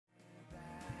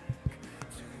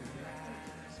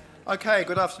Okay,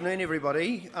 good afternoon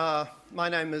everybody. My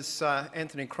name is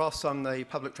Anthony Cross. I'm the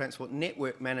Public Transport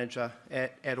Network Manager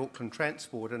at Auckland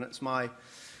Transport, and it's my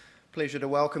pleasure to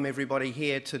welcome everybody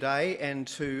here today and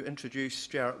to introduce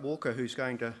Jarrett Walker, who's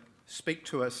going to speak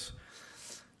to us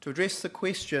to address the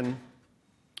question,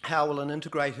 how will an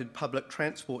integrated public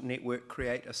transport network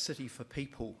create a city for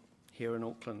people here in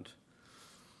Auckland?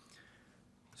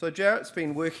 So Jarrett's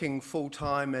been working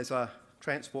full-time as a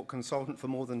transport consultant for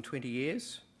more than 20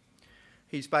 years.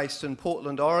 He's based in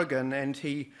Portland, Oregon, and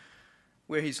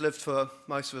where he's lived for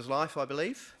most of his life, I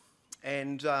believe,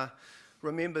 and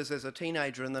remembers as a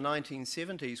teenager in the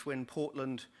 1970s when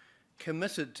Portland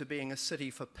committed to being a city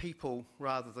for people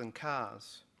rather than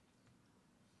cars.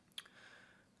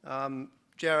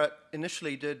 Jarrett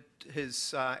initially did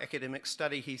his academic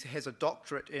study. He has a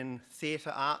doctorate in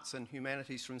theatre arts and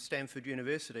humanities from Stanford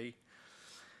University.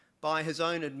 By his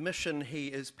own admission, he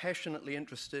is passionately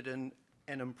interested in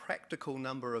an impractical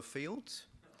number of fields,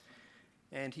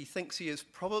 and he thinks he is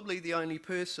probably the only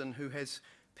person who has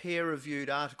peer-reviewed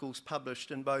articles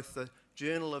published in both the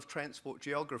Journal of Transport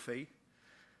Geography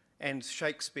and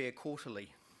Shakespeare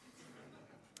Quarterly.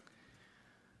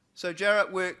 So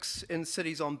Jarrett works in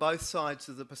cities on both sides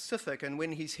of the Pacific, and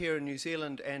when he's here in New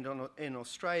Zealand and in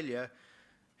Australia,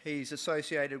 he's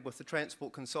associated with the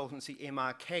transport consultancy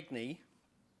MR Cagney,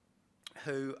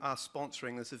 who are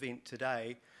sponsoring this event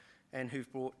today and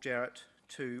who've brought Jarrett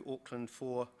to Auckland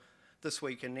for this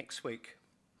week and next week.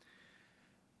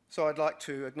 So I'd like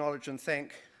to acknowledge and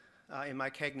thank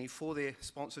MR Cagney for their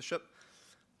sponsorship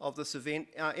of this event.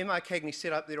 MR Cagney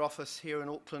set up their office here in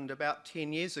Auckland about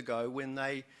 10 years ago when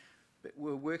they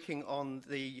were working on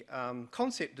the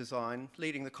concept design,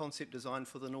 leading the concept design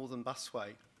for the Northern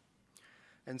Busway.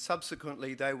 And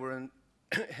subsequently they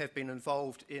have been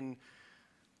involved in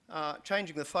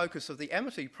changing the focus of the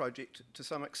Amity project to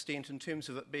some extent in terms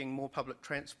of it being more public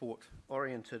transport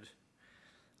oriented.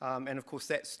 And of course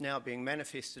that's now being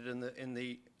manifested in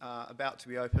the about to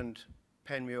be opened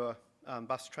Panmure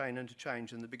bus train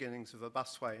interchange and the beginnings of a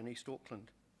busway in East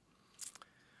Auckland.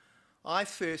 I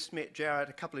first met Jarrett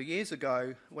a couple of years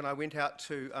ago when I went out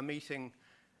to a meeting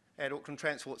at Auckland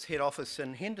Transport's head office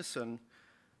in Henderson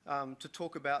to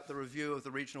talk about the review of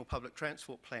the Regional Public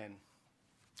Transport Plan.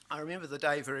 I remember the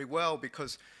day very well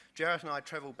because Jarrett and I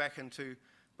travelled back into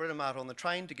Britomart on the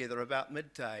train together about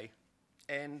midday,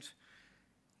 and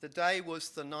the day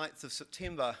was the 9th of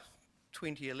September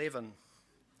 2011,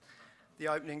 the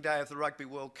opening day of the Rugby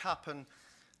World Cup, and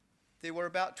there were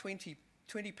about 20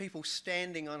 people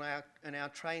standing in our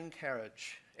train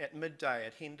carriage at midday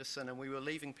at Henderson, and we were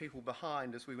leaving people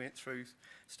behind as we went through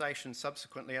stations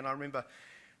subsequently. And I remember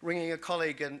ringing a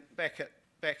colleague back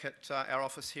at our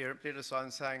office here at Bledisloe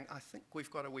and saying, I think we've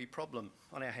got a wee problem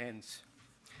on our hands.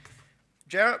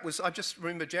 I just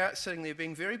remember Jarrett sitting there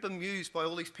being very bemused by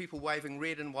all these people waving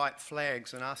red and white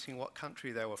flags and asking what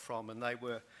country they were from, and they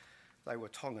were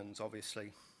Tongans,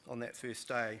 obviously, on that first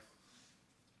day.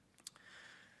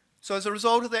 So as a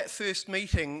result of that first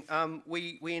meeting,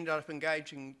 we ended up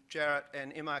engaging Jarrett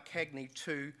and MR Cagney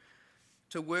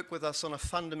to work with us on a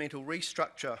fundamental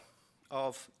restructure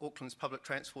of Auckland's public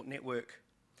transport network,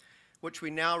 which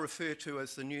we now refer to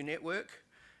as the new network,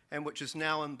 and which is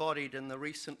now embodied in the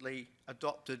recently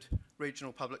adopted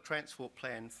Regional Public Transport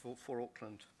Plan for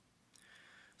Auckland.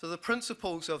 So the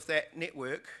principles of that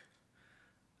network,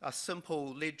 a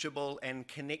simple, legible and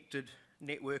connected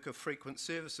network of frequent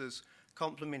services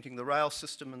complementing the rail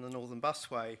system and the Northern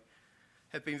Busway,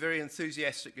 have been very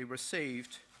enthusiastically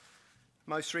received,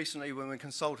 most recently when we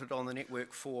consulted on the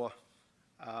network for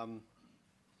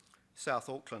South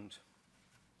Auckland.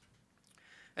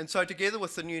 And so together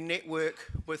with the new network,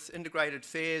 with integrated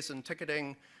fares and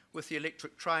ticketing, with the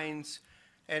electric trains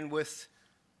and with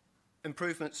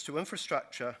improvements to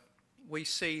infrastructure, we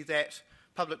see that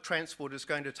public transport is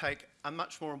going to take a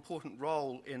much more important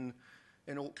role in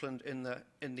Auckland in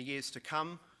the years to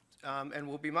come, and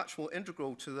will be much more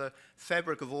integral to the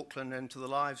fabric of Auckland and to the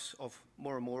lives of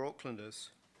more and more Aucklanders.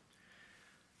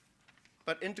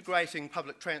 But integrating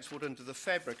public transport into the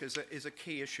fabric is a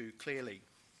key issue, clearly.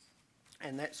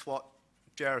 And that's what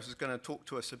Jarrett is going to talk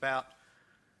to us about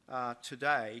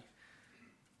today.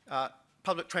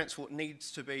 Public transport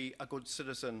needs to be a good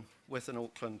citizen within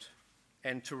Auckland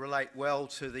and to relate well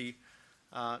to the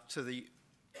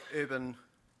urban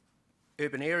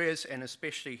areas, and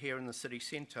especially here in the city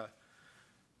centre,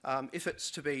 if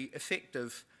it's to be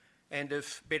effective, and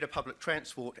if better public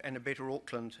transport and a better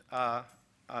Auckland are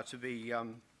to be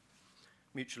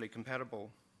mutually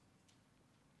compatible.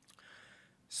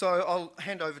 So I'll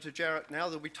hand over to Jarrett now.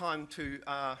 There'll be time to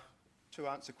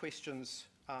answer questions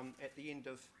at the end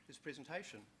of his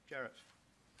presentation. Jarrett.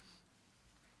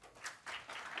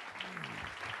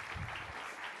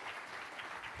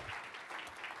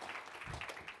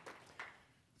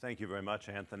 Thank you very much,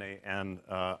 Anthony. And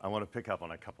I want to pick up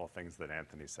on a couple of things that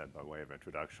Anthony said by way of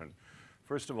introduction.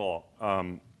 First of all,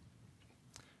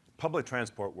 public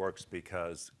transport works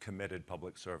because committed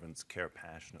public servants care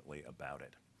passionately about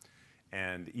it.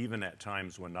 And even at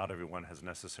times when not everyone has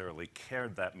necessarily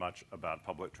cared that much about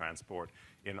public transport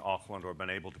in Auckland or been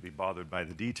able to be bothered by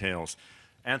the details,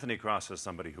 Anthony Cross is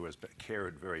somebody who has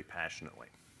cared very passionately.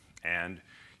 And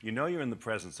you know you're in the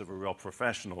presence of a real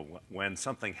professional when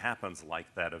something happens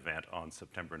like that event on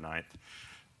September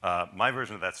 9th. My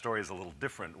version of that story is a little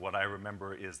different. What I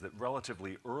remember is that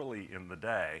relatively early in the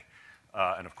day,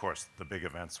 and of course the big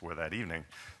events were that evening,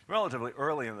 relatively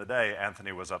early in the day,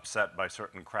 Anthony was upset by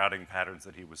certain crowding patterns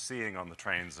that he was seeing on the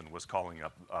trains and was calling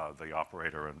up the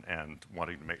operator and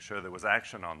wanting to make sure there was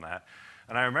action on that.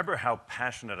 And I remember how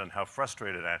passionate and how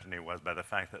frustrated Anthony was by the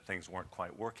fact that things weren't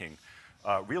quite working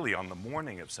really on the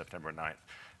morning of September 9th.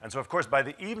 And so, of course, by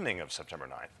the evening of September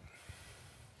 9th,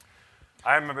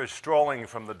 I remember strolling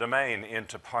from the Domain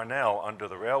into Parnell under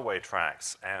the railway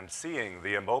tracks and seeing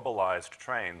the immobilized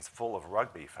trains full of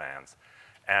rugby fans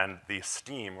and the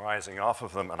steam rising off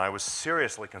of them. And I was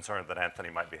seriously concerned that Anthony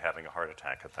might be having a heart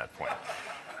attack at that point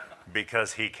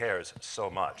because he cares so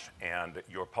much. And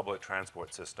your public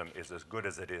transport system is as good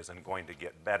as it is and going to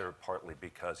get better, partly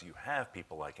because you have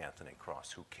people like Anthony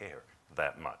Cross who care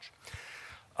that much.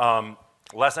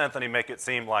 Lest Anthony make it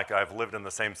seem like I've lived in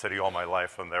the same city all my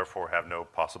life and therefore have no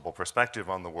possible perspective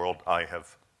on the world, I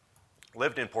have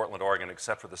lived in Portland, Oregon,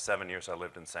 except for the 7 years I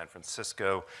lived in San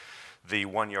Francisco, the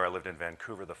 1 year I lived in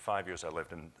Vancouver, the 5 years I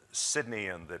lived in Sydney,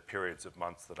 and the periods of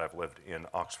months that I've lived in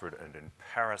Oxford and in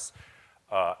Paris.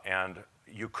 And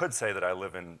you could say that I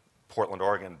live in Portland,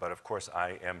 Oregon, but of course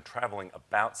I am traveling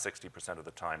about 60% of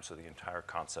the time, so the entire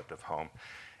concept of home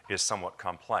is somewhat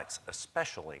complex,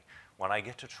 especially when I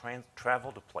get to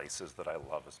travel to places that I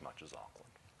love as much as Auckland.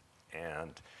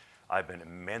 And I've been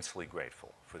immensely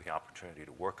grateful for the opportunity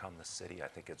to work on this city. I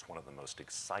think it's one of the most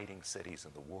exciting cities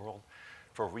in the world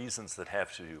for reasons that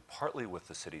have to do partly with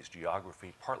the city's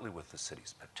geography, partly with the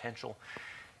city's potential,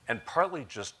 and partly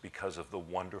just because of the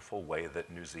wonderful way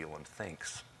that New Zealand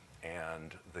thinks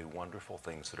and the wonderful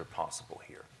things that are possible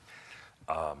here.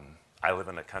 I live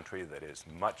in a country that is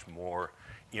much more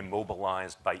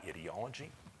immobilized by ideology.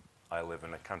 I live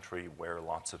in a country where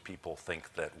lots of people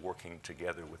think that working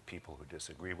together with people who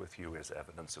disagree with you is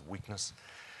evidence of weakness.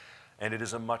 And it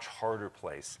is a much harder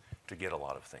place to get a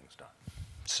lot of things done.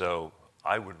 So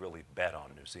I would really bet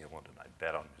on New Zealand, and I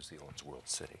bet on New Zealand's World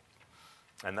City.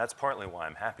 And that's partly why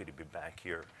I'm happy to be back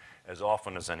here as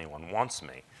often as anyone wants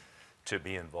me to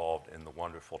be involved in the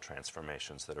wonderful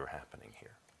transformations that are happening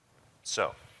here.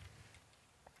 So,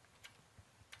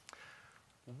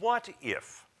 what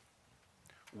if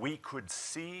we could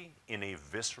see in a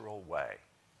visceral way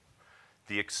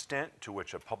the extent to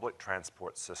which a public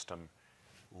transport system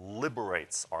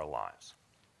liberates our lives?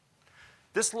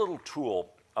 This little tool,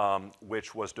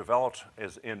 which was developed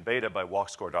as in beta by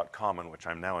walkscore.com, and which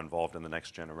I'm now involved in the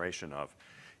next generation of,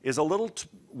 is a little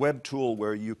web tool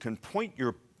where you can point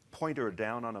your pointer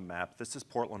down on a map. This is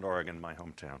Portland, Oregon, my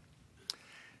hometown.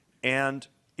 And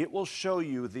it will show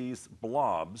you these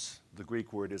blobs, the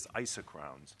Greek word is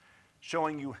isochrons,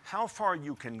 showing you how far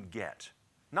you can get,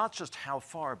 not just how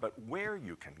far, but where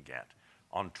you can get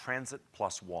on transit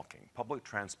plus walking, public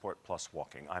transport plus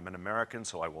walking. I'm an American,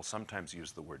 so I will sometimes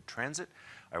use the word transit.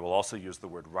 I will also use the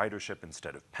word ridership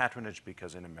instead of patronage,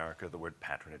 because in America the word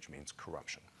patronage means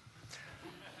corruption.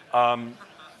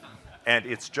 And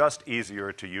it's just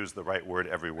easier to use the right word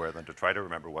everywhere than to try to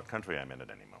remember what country I'm in at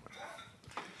any moment.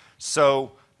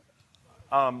 So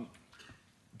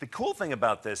the cool thing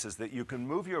about this is that you can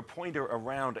move your pointer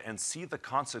around and see the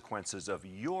consequences of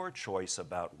your choice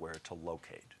about where to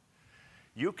locate.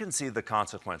 You can see the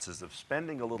consequences of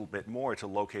spending a little bit more to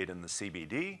locate in the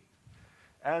CBD,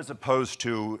 as opposed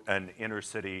to an inner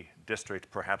city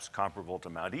district perhaps comparable to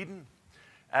Mount Eden,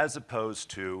 as opposed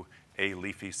to a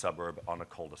leafy suburb on a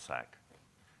cul-de-sac,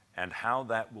 and how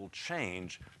that will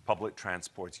change public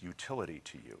transport's utility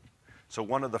to you. So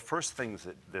one of the first things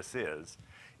that this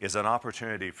is an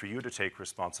opportunity for you to take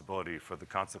responsibility for the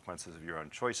consequences of your own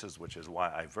choices, which is why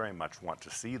I very much want to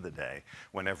see the day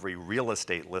when every real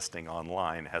estate listing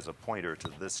online has a pointer to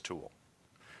this tool,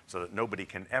 so that nobody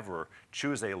can ever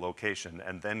choose a location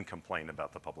and then complain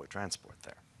about the public transport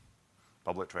there.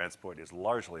 Public transport is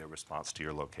largely a response to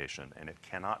your location, and it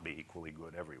cannot be equally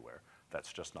good everywhere.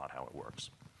 That's just not how it works.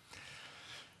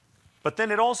 But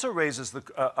then it also raises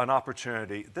an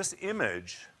opportunity. This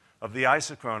image of the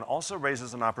isochrone also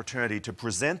raises an opportunity to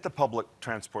present the public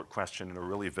transport question in a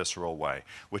really visceral way,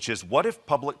 which is, what if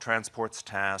public transport's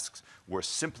tasks were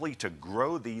simply to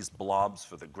grow these blobs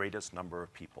for the greatest number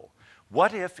of people?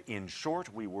 What if, in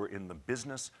short, we were in the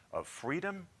business of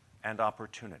freedom and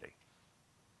opportunity?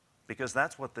 Because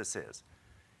that's what this is.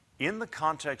 In the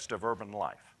context of urban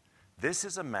life, this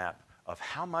is a map of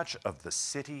how much of the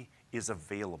city is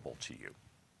available to you.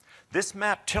 This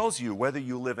map tells you whether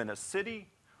you live in a city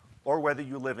or whether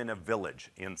you live in a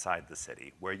village inside the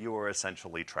city where you are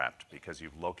essentially trapped because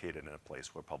you've located in a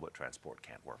place where public transport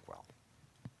can't work well.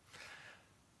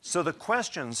 So the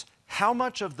questions, how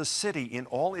much of the city in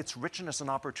all its richness and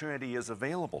opportunity is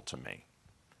available to me?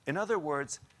 In other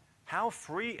words, how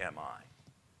free am I?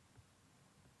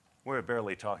 We're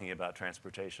barely talking about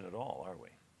transportation at all, are we?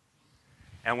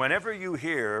 And whenever you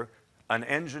hear an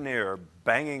engineer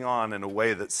banging on in a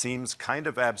way that seems kind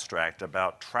of abstract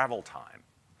about travel time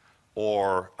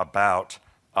or about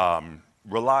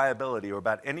reliability or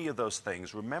about any of those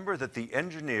things, remember that the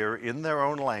engineer, in their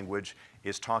own language,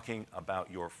 is talking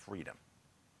about your freedom.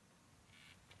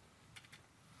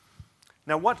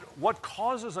 Now, what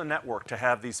causes a network to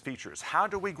have these features? How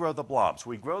do we grow the blobs?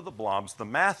 We grow the blobs. The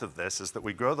math of this is that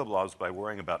we grow the blobs by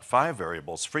worrying about 5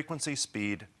 variables: frequency,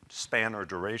 speed, span or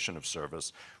duration of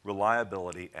service,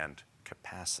 reliability, and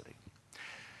capacity.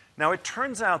 Now, it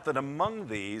turns out that among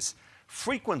these,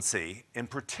 frequency in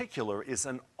particular is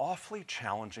an awfully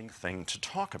challenging thing to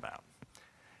talk about.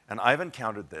 And I've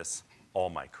encountered this all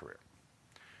my career.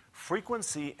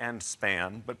 Frequency and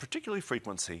span, but particularly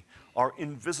frequency, are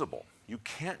invisible. You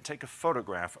can't take a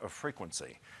photograph of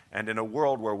frequency. And in a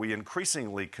world where we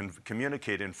increasingly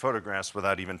communicate in photographs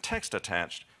without even text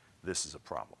attached, this is a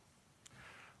problem.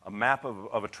 A map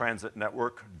of a transit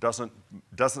network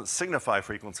doesn't signify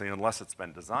frequency unless it's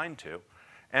been designed to.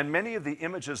 And many of the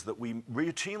images that we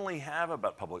routinely have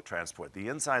about public transport, the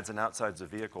insides and outsides of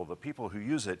vehicle, the people who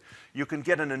use it, you can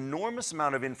get an enormous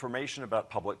amount of information about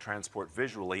public transport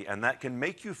visually, and that can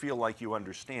make you feel like you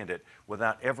understand it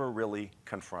without ever really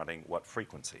confronting what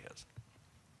frequency is.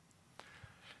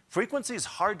 Frequency is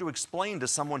hard to explain to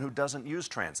someone who doesn't use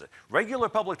transit. Regular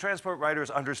public transport riders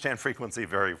understand frequency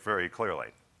very, very clearly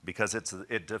because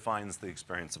it defines the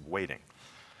experience of waiting.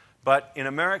 But in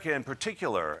America in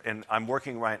particular, and I'm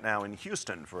working right now in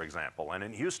Houston, for example, and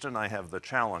in Houston I have the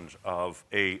challenge of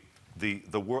the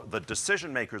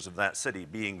decision makers of that city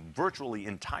being virtually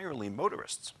entirely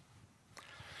motorists.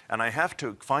 And I have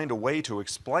to find a way to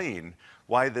explain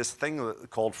why this thing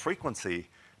called frequency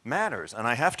matters. And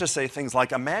I have to say things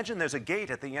like, imagine there's a gate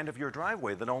at the end of your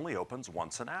driveway that only opens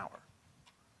once an hour.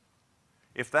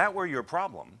 If that were your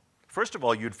problem, first of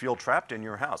all, you'd feel trapped in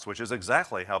your house, which is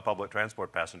exactly how public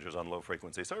transport passengers on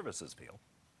low-frequency services feel.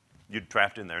 You'd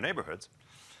trapped in their neighborhoods.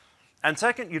 And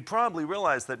second, you'd probably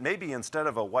realize that maybe instead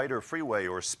of a wider freeway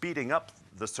or speeding up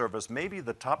the service, maybe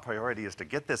the top priority is to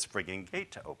get this frigging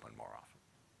gate to open more often.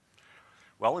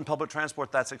 Well, in public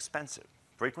transport, that's expensive.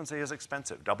 Frequency is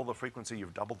expensive. Double the frequency,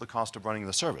 you've doubled the cost of running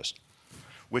the service,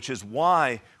 which is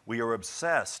why we are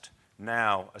obsessed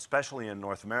now, especially in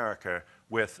North America,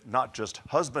 with not just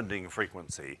husbanding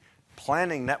frequency,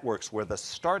 planning networks where the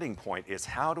starting point is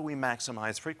how do we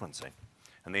maximize frequency?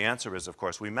 And the answer is, of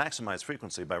course, we maximize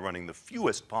frequency by running the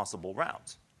fewest possible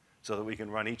routes so that we can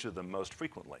run each of them most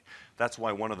frequently. That's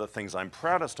why one of the things I'm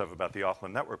proudest of about the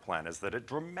Auckland Network Plan is that it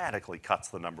dramatically cuts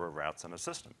the number of routes in a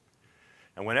system.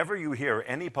 And whenever you hear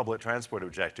any public transport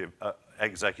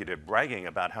executive bragging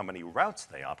about how many routes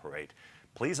they operate,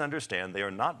 please understand they are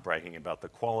not bragging about the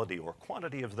quality or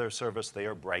quantity of their service, they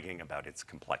are bragging about its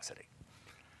complexity.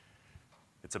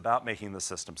 It's about making the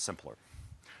system simpler.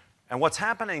 And what's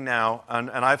happening now, and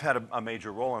I've had a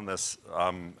major role in this,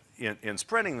 in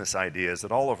spreading this idea, is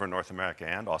that all over North America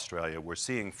and Australia, we're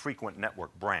seeing frequent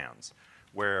network brands,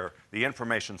 where the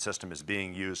information system is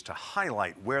being used to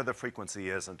highlight where the frequency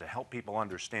is and to help people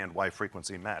understand why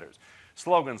frequency matters.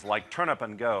 Slogans like turn up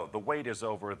and go, the wait is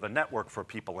over, the network for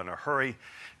people in a hurry,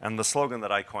 and the slogan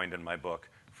that I coined in my book,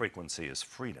 frequency is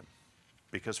freedom,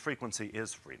 because frequency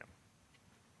is freedom.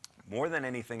 More than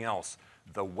anything else,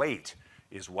 the wait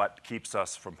is what keeps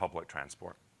us from public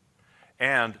transport.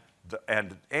 And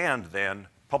then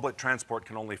public transport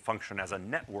can only function as a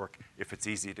network if it's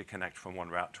easy to connect from one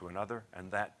route to another,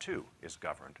 and that too is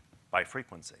governed by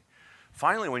frequency.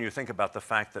 Finally, when you think about the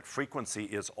fact that frequency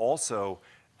is also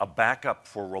a backup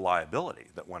for reliability,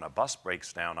 that when a bus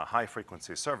breaks down, a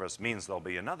high-frequency service means there'll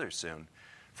be another soon,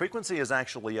 frequency is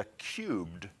actually a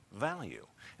cubed value,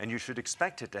 and you should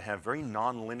expect it to have very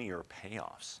nonlinear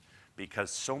payoffs,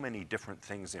 because so many different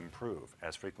things improve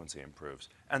as frequency improves.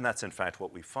 And that's in fact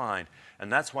what we find.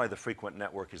 And that's why the frequent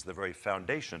network is the very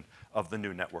foundation of the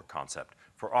new network concept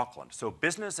for Auckland. So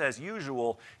business as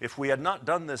usual, if we had not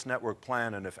done this network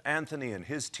plan, and if Anthony and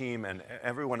his team and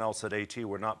everyone else at AT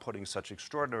were not putting such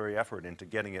extraordinary effort into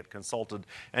getting it consulted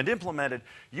and implemented,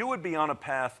 you would be on a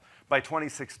path by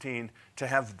 2016 to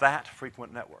have that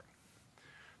frequent network.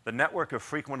 The network of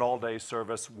frequent all-day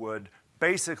service would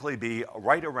basically be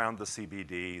right around the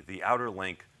CBD, the outer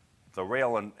link, the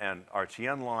rail and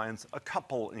RTN lines, a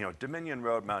couple, Dominion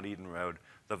Road, Mount Eden Road.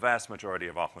 The vast majority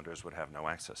of Aucklanders would have no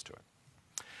access to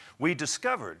it. We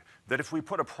discovered that if we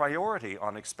put a priority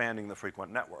on expanding the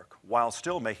frequent network, while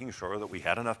still making sure that we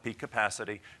had enough peak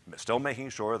capacity, still making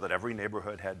sure that every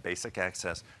neighborhood had basic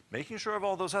access, making sure of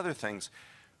all those other things,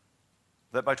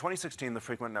 that by 2016 the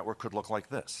frequent network could look like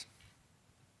this.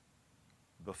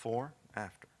 Before,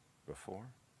 after, before,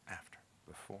 after,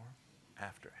 before,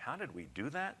 after. How did we do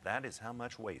that? That is how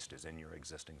much waste is in your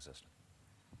existing system.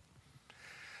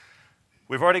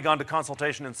 We've already gone to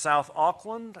consultation in South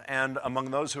Auckland, and among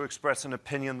those who express an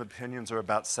opinion, the opinions are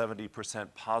about 70%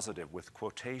 positive, with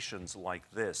quotations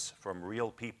like this from real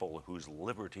people whose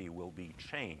liberty will be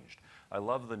changed. I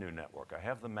love the new network. I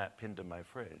have the map pinned to my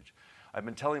fridge. I've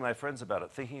been telling my friends about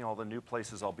it, thinking all the new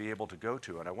places I'll be able to go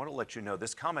to, and I want to let you know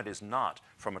this comment is not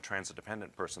from a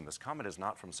transit-dependent person. This comment is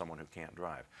not from someone who can't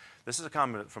drive. This is a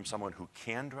comment from someone who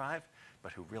can drive,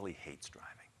 but who really hates driving.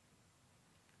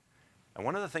 And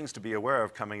one of the things to be aware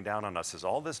of coming down on us is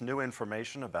all this new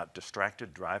information about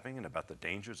distracted driving and about the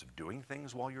dangers of doing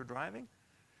things while you're driving.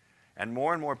 And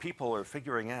more people are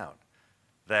figuring out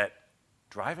that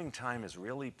driving time is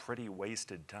really pretty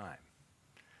wasted time.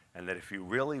 And that if you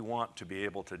really want to be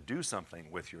able to do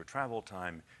something with your travel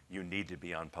time, you need to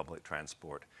be on public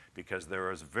transport, because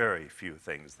there is very few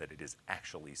things that it is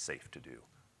actually safe to do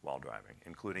while driving,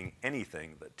 including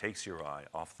anything that takes your eye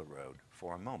off the road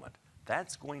for a moment.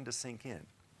 That's going to sink in.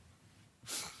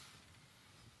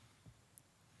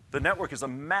 The network is a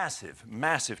massive,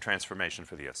 massive transformation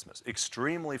for the Isthmus.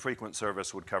 Extremely frequent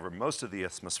service would cover most of the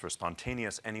Isthmus for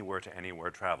spontaneous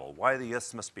anywhere-to-anywhere travel. Why the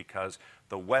Isthmus? Because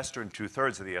the western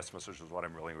two-thirds of the Isthmus, which is what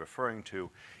I'm really referring to,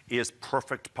 is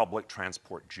perfect public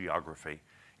transport geography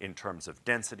in terms of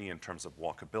density, in terms of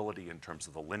walkability, in terms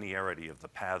of the linearity of the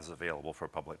paths available for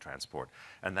public transport.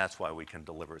 And that's why we can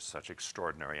deliver such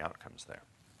extraordinary outcomes there.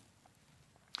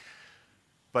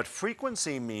 But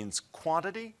frequency means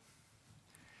quantity,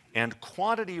 and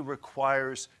quantity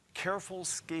requires careful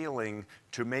scaling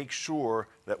to make sure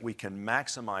that we can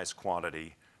maximize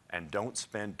quantity and don't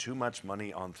spend too much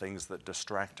money on things that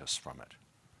distract us from it,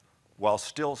 while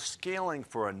still scaling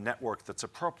for a network that's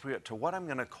appropriate to what I'm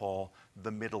going to call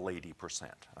the middle 80%,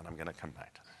 and I'm going to come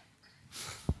back to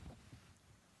that.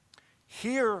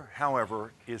 Here,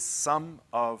 however, is some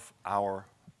of our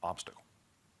obstacle.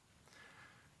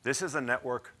 This is a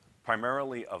network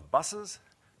primarily of buses,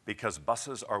 because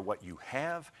buses are what you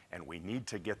have, and we need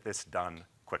to get this done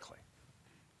quickly.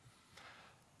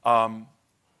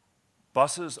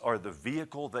 Buses are the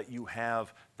vehicle that you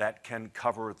have that can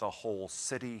cover the whole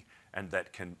city, and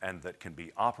that can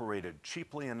be operated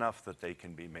cheaply enough that they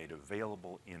can be made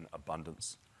available in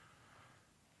abundance.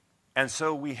 And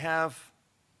so we have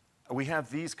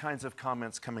these kinds of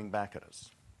comments coming back at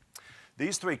us.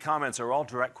 These three comments are all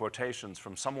direct quotations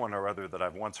from someone or other that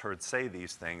I've once heard say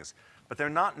these things, but they're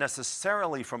not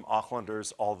necessarily from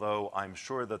Aucklanders, although I'm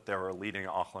sure that there are leading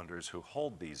Aucklanders who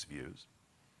hold these views.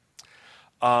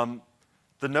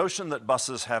 The notion that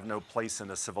buses have no place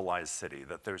in a civilized city,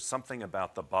 that there's something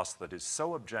about the bus that is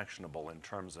so objectionable in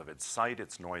terms of its sight,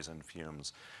 its noise, and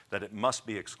fumes, that it must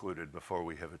be excluded before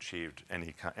we have achieved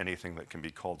anything that can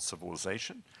be called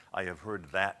civilization. I have heard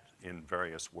that in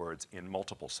various words in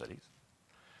multiple cities.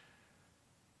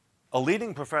 A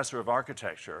leading professor of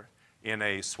architecture in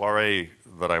a soiree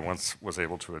that I once was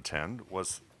able to attend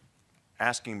was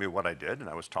asking me what I did, and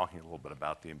I was talking a little bit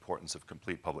about the importance of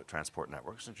complete public transport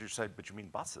networks, and she said, "But you mean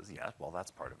buses?" "Yeah, well,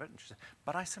 that's part of it." And she said,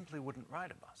 "But I simply wouldn't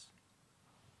ride a bus.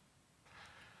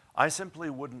 I simply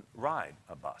wouldn't ride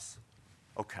a bus."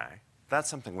 Okay, that's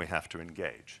something we have to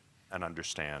engage and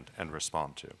understand and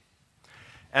respond to.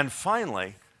 And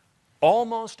finally,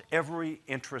 almost every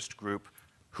interest group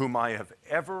whom I have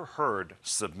ever heard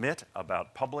submit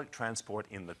about public transport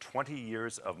in the 20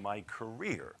 years of my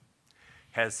career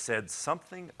has said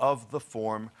something of the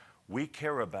form, "We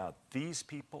care about these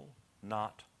people,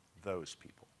 not those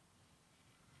people."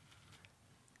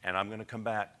 And I'm going to come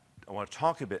back. I want to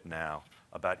talk a bit now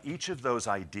about each of those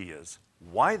ideas,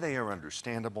 why they are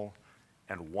understandable,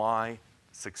 and why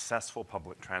successful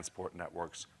public transport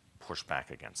networks push back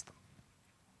against them.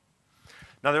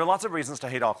 Now, there are lots of reasons to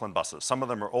hate Auckland buses. Some of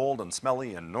them are old and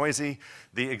smelly and noisy.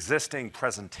 The existing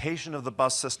presentation of the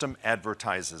bus system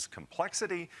advertises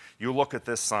complexity. You look at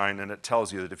this sign and it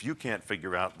tells you that if you can't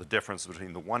figure out the difference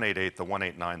between the 188, the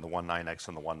 189, the 19X,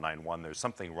 and the 191, there's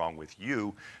something wrong with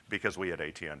you, because we at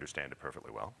AT understand it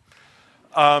perfectly well.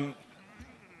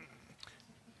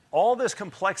 All this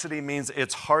complexity means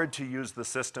it's hard to use the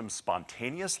system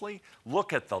spontaneously.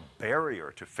 Look at the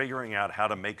barrier to figuring out how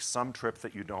to make some trip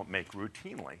that you don't make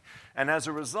routinely. And as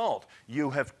a result,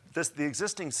 the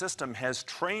existing system has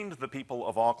trained the people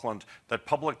of Auckland that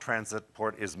public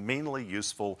transport is mainly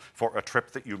useful for a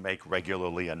trip that you make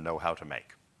regularly and know how to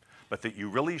make, but that you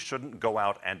really shouldn't go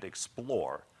out and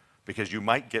explore, because you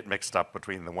might get mixed up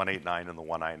between the 189 and the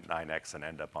 199X and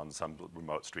end up on some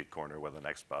remote street corner where the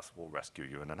next bus will rescue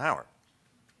you in an hour.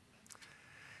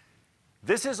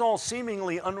 This is all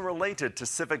seemingly unrelated to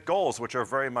civic goals, which are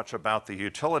very much about the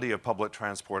utility of public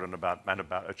transport and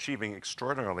about achieving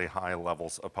extraordinarily high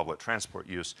levels of public transport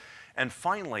use. And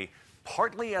finally,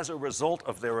 partly as a result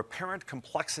of their apparent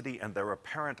complexity and their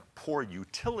apparent poor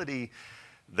utility,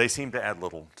 they seem to add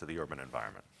little to the urban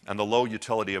environment. And the low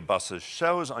utility of buses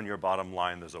shows on your bottom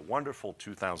line. There's a wonderful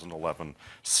 2011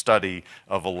 study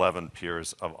of 11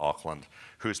 peers of Auckland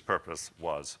whose purpose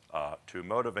was to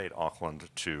motivate Auckland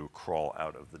to crawl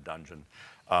out of the dungeon.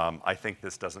 I think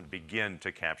this doesn't begin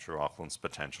to capture Auckland's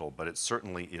potential, but it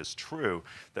certainly is true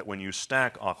that when you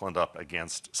stack Auckland up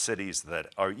against cities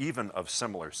that are even of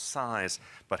similar size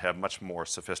but have much more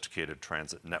sophisticated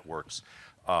transit networks,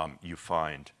 you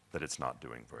find that it's not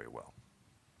doing very well.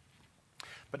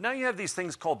 But now you have these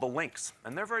things called the links,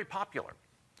 and they're very popular.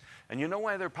 And you know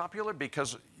why they're popular?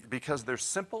 Because they're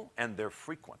simple and they're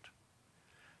frequent.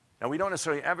 Now, we don't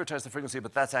necessarily advertise the frequency,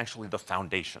 but that's actually the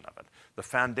foundation of it. The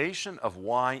foundation of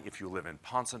why, if you live in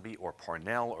Ponsonby or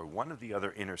Parnell or one of the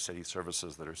other inner city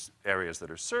services that are areas that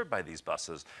are served by these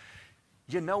buses,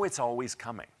 you know it's always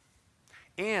coming.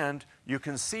 And you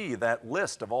can see that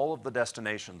list of all of the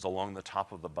destinations along the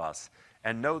top of the bus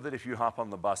and know that if you hop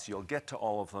on the bus, you'll get to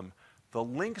all of them. The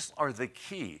links are the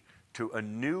key to a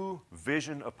new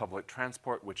vision of public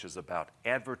transport, which is about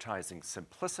advertising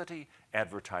simplicity,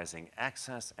 advertising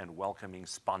access, and welcoming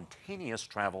spontaneous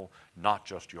travel, not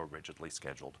just your rigidly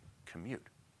scheduled commute.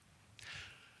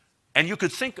 And you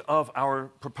could think of our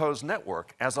proposed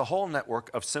network as a whole network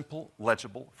of simple,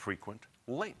 legible, frequent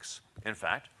links. In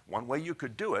fact, one way you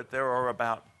could do it, there are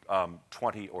about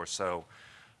 20 or so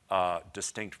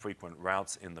distinct frequent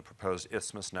routes in the proposed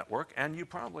Isthmus network, and you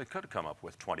probably could come up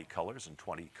with 20 colors and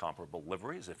 20 comparable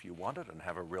liveries if you wanted and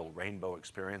have a real rainbow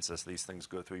experience as these things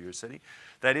go through your city.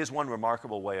 That is one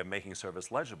remarkable way of making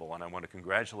service legible, and I want to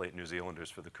congratulate New Zealanders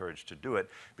for the courage to do it,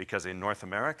 because in North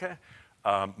America,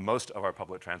 most of our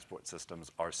public transport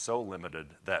systems are so limited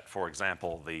that, for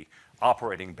example, the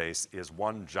operating base is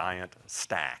one giant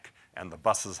stack, and the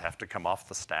buses have to come off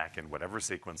the stack in whatever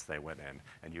sequence they went in,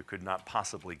 and you could not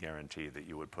possibly guarantee that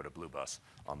you would put a blue bus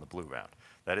on the blue route.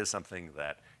 That is something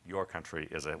that your country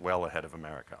is well ahead of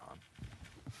America on.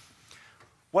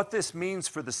 What this means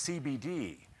for the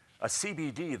CBD, a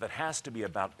CBD that has to be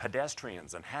about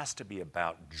pedestrians and has to be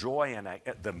about joy and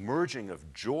the merging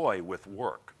of joy with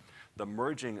work, the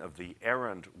merging of the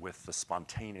errand with the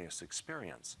spontaneous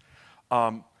experience.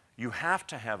 You have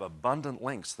to have abundant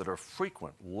links that are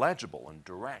frequent, legible, and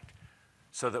direct,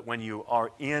 so that when you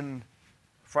are in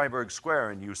Freiburg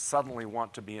Square and you suddenly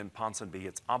want to be in Ponsonby,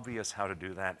 it's obvious how to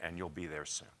do that, and you'll be there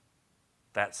soon.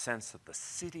 That sense that the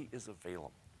city is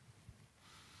available.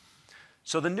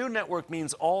 So the new network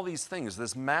means all these things,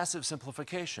 this massive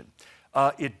simplification.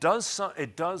 It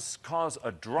does cause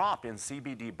a drop in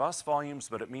CBD bus volumes,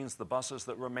 but it means the buses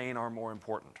that remain are more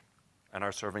important and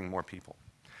are serving more people.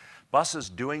 Buses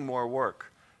doing more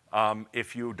work.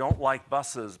 If you don't like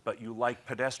buses, but you like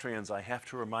pedestrians, I have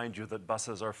to remind you that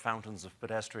buses are fountains of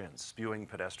pedestrians, spewing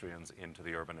pedestrians into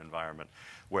the urban environment,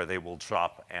 where they will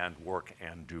shop and work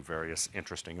and do various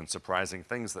interesting and surprising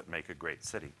things that make a great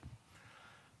city.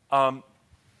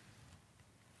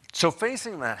 So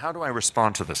facing that, how do I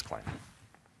respond to this claim?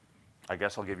 I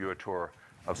guess I'll give you a tour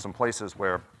of some places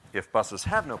where, if buses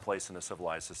have no place in a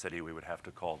civilized society, we would have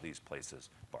to call these places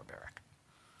barbaric.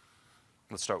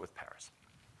 Let's start with Paris.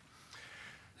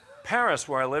 Paris,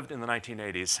 where I lived in the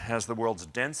 1980s, has the world's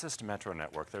densest metro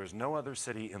network. There is no other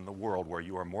city in the world where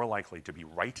you are more likely to be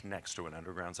right next to an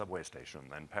underground subway station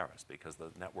than Paris, because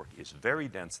the network is very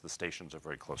dense, the stations are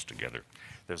very close together.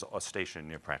 There's a station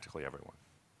near practically everyone.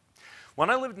 When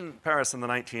I lived in Paris in the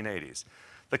 1980s,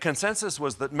 The consensus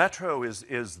was that Metro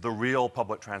is the real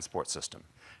public transport system.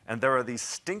 And there are these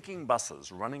stinking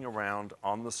buses running around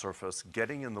on the surface,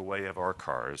 getting in the way of our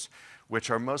cars, which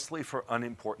are mostly for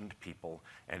unimportant people.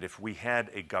 And if we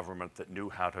had a government that knew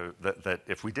how to, that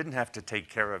if we didn't have to take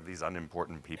care of these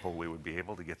unimportant people, we would be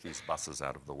able to get these buses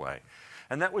out of the way.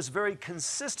 And that was very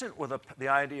consistent with the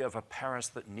idea of a Paris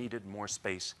that needed more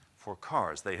space for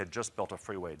cars. They had just built a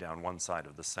freeway down one side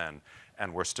of the Seine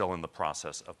and were still in the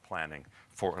process of planning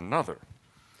for another,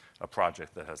 a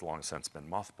project that has long since been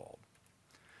mothballed.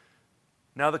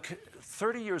 Now,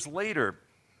 20 years later,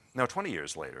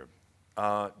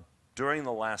 during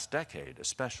the last decade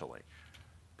especially,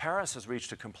 Paris has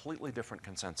reached a completely different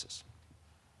consensus.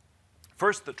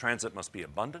 First, that transit must be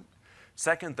abundant.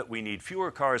 Second, that we need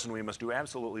fewer cars and we must do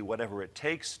absolutely whatever it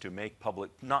takes to make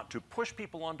not to push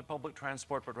people onto public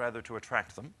transport, but rather to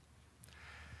attract them.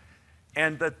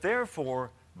 And that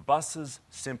therefore, buses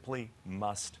simply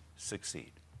must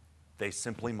succeed. They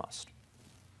simply must.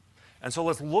 And so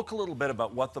let's look a little bit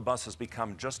about what the bus has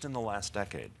become just in the last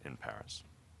decade in Paris.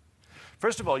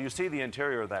 First of all, you see the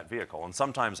interior of that vehicle, and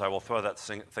sometimes I will throw that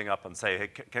thing up and say, hey,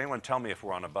 can anyone tell me if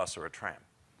we're on a bus or a tram?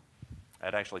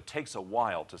 It actually takes a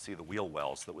while to see the wheel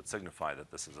wells that would signify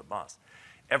that this is a bus.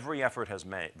 Every effort has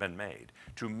been made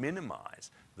to minimize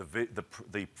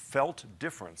the felt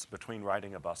difference between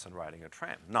riding a bus and riding a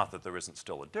tram. Not that there isn't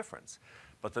still a difference,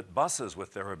 but that buses,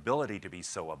 with their ability to be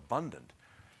so abundant,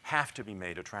 have to be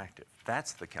made attractive.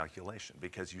 That's the calculation,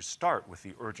 because you start with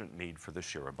the urgent need for the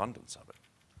sheer abundance of it.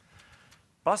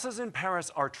 Buses in Paris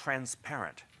are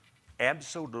transparent.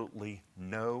 Absolutely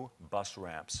no bus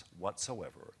wraps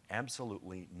whatsoever.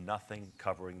 Absolutely nothing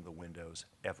covering the windows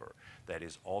ever. That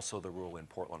is also the rule in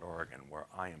Portland, Oregon, where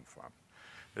I am from.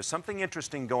 There's something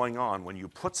interesting going on when you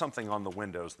put something on the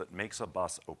windows that makes a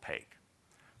bus opaque.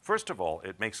 First of all,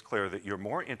 it makes clear that you're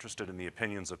more interested in the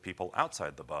opinions of people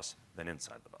outside the bus than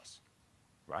inside the bus,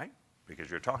 right?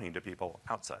 Because you're talking to people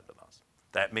outside the bus.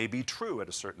 That may be true at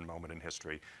a certain moment in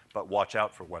history, but watch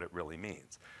out for what it really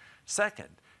means. Second,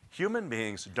 human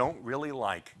beings don't really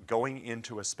like going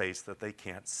into a space that they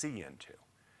can't see into.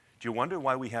 Do you wonder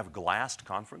why we have glassed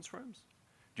conference rooms?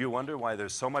 Do you wonder why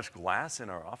there's so much glass in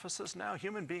our offices now?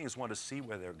 Human beings want to see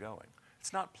where they're going.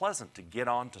 It's not pleasant to get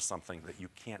onto something that you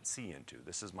can't see into.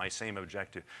 This is my same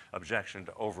objection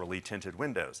to overly tinted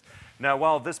windows. Now,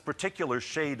 while this particular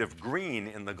shade of green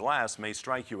in the glass may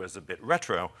strike you as a bit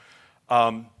retro,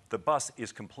 the bus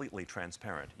is completely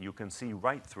transparent. You can see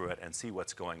right through it and see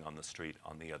what's going on the street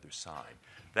on the other side.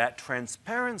 That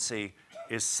transparency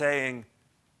is saying,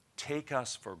 take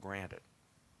us for granted.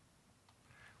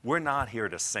 We're not here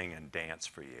to sing and dance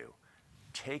for you.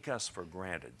 Take us for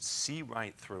granted. See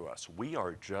right through us. We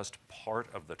are just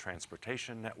part of the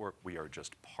transportation network. We are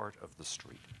just part of the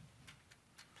street.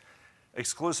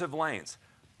 Exclusive lanes.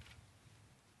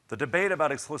 The debate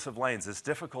about exclusive lanes is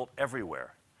difficult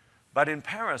everywhere. But in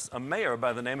Paris, a mayor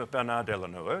by the name of Bernard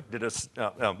Delanoë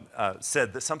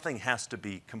said that something has to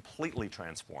be completely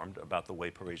transformed about the way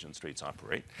Parisian streets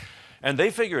operate. And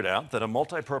they figured out that a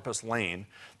multi-purpose lane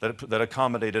that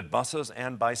accommodated buses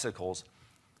and bicycles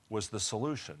was the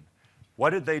solution. What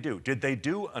did they do? Did they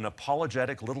do an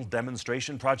apologetic little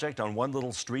demonstration project on one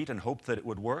little street and hope that it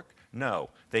would work? No,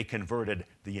 they converted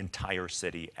the entire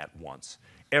city at once.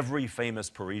 Every famous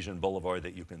Parisian boulevard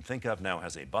that you can think of now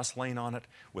has a bus lane on it,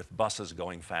 with buses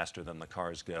going faster than the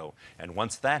cars go. And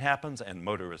once that happens and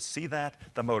motorists see that,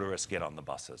 the motorists get on the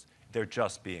buses. They're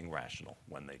just being rational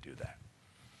when they do that.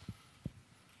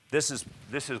 This is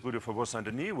Rue du Faubourg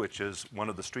Saint-Denis, which is one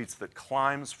of the streets that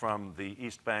climbs from the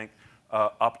East Bank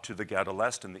up to the Gare de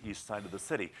l'Est in the east side of the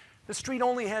city. The street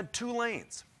only had 2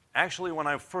 lanes. Actually, when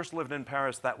I first lived in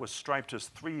Paris, that was striped as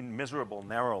 3 miserable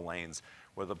narrow lanes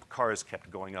where the cars kept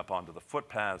going up onto the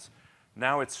footpaths.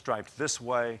 Now it's striped this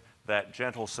way, that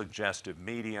gentle, suggestive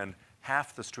median.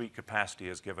 Half the street capacity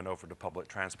is given over to public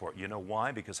transport. You know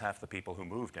why? Because half the people who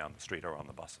move down the street are on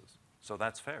the buses. So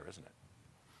that's fair, isn't it?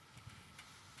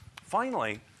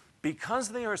 Finally, because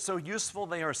they are so useful,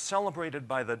 they are celebrated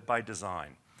by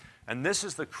design. And this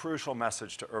is the crucial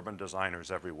message to urban designers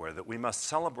everywhere, that we must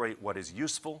celebrate what is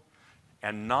useful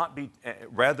and not be,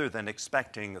 rather than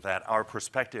expecting that our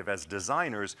perspective as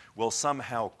designers will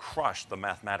somehow crush the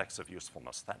mathematics of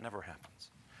usefulness. That never happens.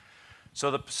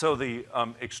 So the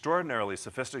extraordinarily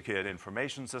sophisticated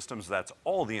information systems, that's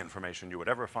all the information you would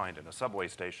ever find in a subway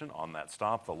station on that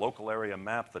stop, the local area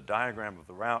map, the diagram of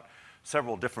the route,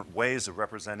 several different ways of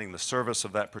representing the service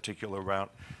of that particular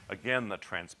route. Again, the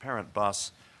transparent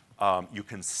bus, You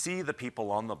can see the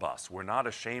people on the bus. We're not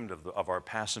ashamed of our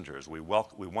passengers. We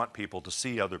want people to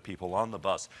see other people on the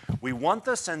bus. We want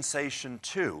the sensation,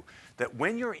 too, that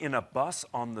when you're in a bus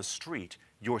on the street,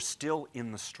 you're still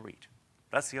in the street.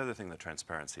 That's the other thing that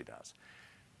transparency does.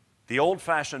 The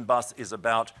old-fashioned bus is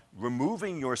about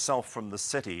removing yourself from the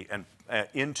city and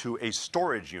into a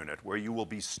storage unit where you will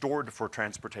be stored for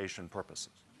transportation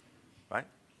purposes, right?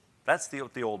 That's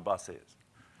what the old bus is.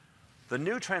 The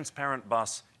new transparent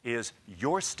bus is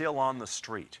you're still on the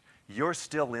street. You're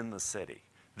still in the city.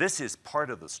 This is part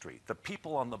of the street. The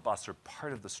people on the bus are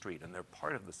part of the street, and they're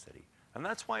part of the city. And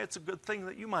that's why it's a good thing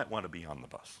that you might want to be on the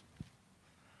bus.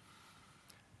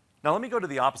 Now let me go to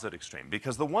the opposite extreme,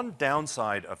 because the one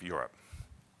downside of Europe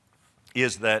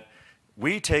is that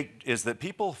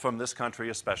people from this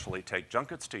country especially take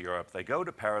junkets to Europe, they go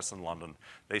to Paris and London,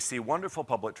 they see wonderful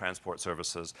public transport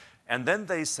services, and then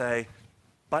they say,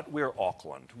 but we're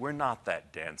Auckland. We're not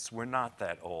that dense. We're not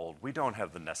that old. We don't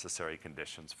have the necessary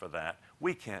conditions for that.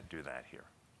 We can't do that here.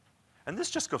 And this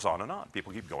just goes on and on.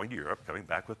 People keep going to Europe, coming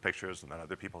back with pictures, and then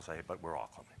other people say, but we're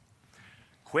Auckland.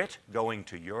 Quit going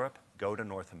to Europe. Go to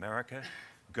North America.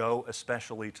 Go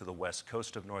especially to the west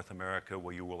coast of North America,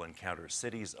 where you will encounter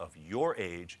cities of your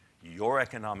age, your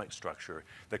economic structure,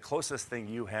 the closest thing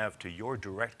you have to your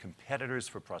direct competitors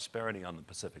for prosperity on the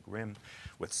Pacific Rim,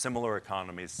 with similar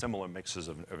economies, similar mixes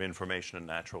of information and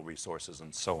natural resources,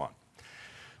 and so on.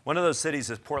 One of those cities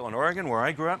is Portland, Oregon, where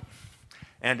I grew up.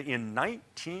 And in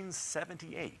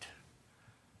 1978,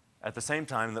 at the same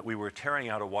time that we were tearing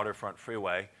out a waterfront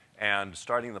freeway and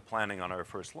starting the planning on our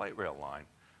first light rail line,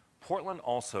 Portland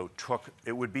also took,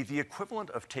 it would be the equivalent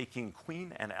of taking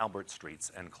Queen and Albert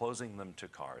Streets and closing them to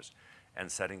cars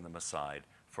and setting them aside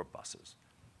for buses.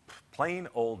 Plain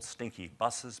old stinky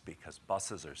buses, because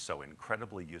buses are so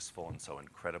incredibly useful and so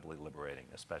incredibly liberating,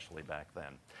 especially back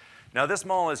then. Now this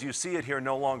mall, as you see it here,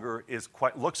 no longer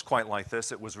looks quite like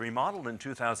this. It was remodeled in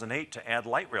 2008 to add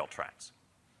light rail tracks.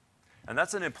 And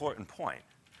that's an important point.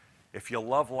 If you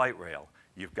love light rail,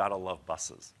 you've got to love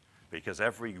buses, because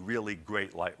every really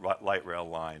great light rail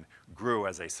line grew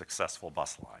as a successful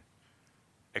bus line.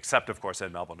 Except, of course,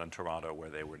 in Melbourne and Toronto, where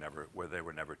they were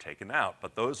never taken out.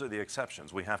 But those are the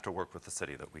exceptions. We have to work with the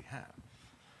city that we have.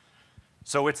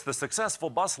 So it's the successful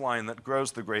bus line that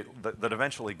grows that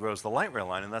eventually grows the light rail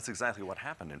line, and that's exactly what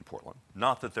happened in Portland.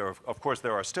 Not that of course,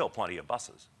 there are still plenty of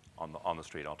buses on the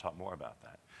street. I'll talk more about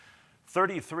that.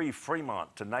 33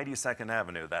 Fremont to 92nd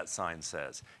Avenue, that sign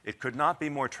says. It could not be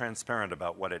more transparent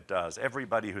about what it does.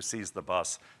 Everybody who sees the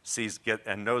bus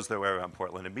and knows their way around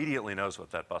Portland immediately knows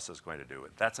what that bus is going to do.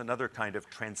 That's another kind of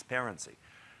transparency.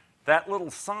 That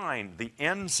little sign, the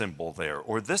N symbol there,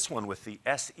 or this one with the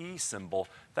SE symbol,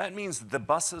 that means the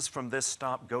buses from this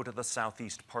stop go to the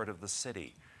southeast part of the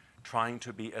city, trying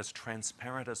to be as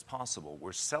transparent as possible.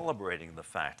 We're celebrating the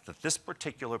fact that this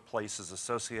particular place is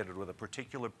associated with a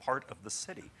particular part of the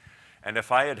city. And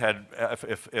if I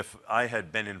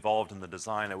had been involved in the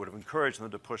design, I would have encouraged them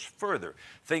to push further.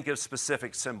 Think of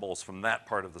specific symbols from that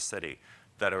part of the city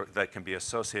that can be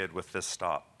associated with this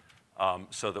stop,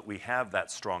 so that we have that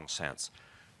strong sense.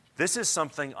 This is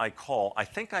something I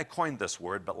think I coined this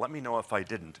word, but let me know if I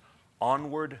didn't,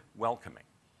 onward welcoming.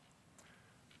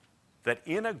 That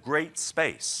in a great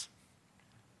space,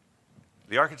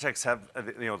 the architects and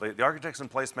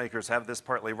placemakers have this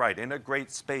partly right. In a great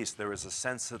space, there is a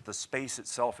sense that the space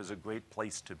itself is a great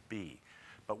place to be.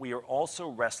 But we are also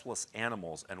restless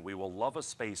animals, and we will love a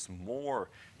space more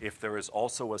if there is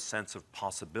also a sense of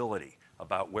possibility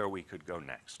about where we could go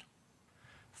next.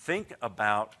 Think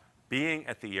about being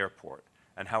at the airport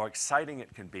and how exciting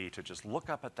it can be to just look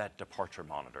up at that departure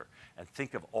monitor and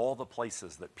think of all the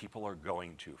places that people are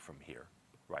going to from here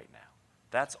right now.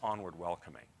 That's onward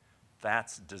welcoming.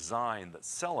 That's design that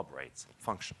celebrates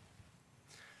function.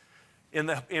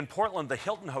 In Portland, the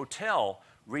Hilton Hotel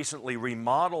recently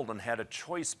remodeled and had a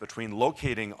choice between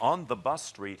locating on the bus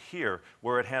street here,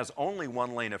 where it has only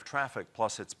one lane of traffic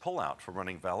plus its pullout for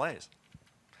running valets.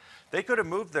 They could have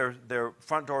moved their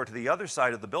front door to the other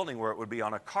side of the building where it would be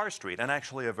on a car street, and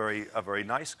actually a very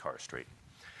nice car street.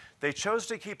 They chose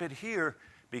to keep it here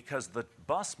because the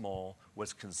bus mall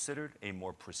was considered a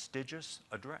more prestigious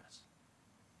address.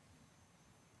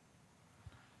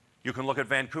 You can look at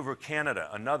Vancouver, Canada,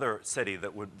 another city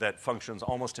that functions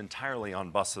almost entirely on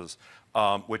buses,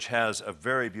 which has a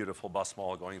very beautiful bus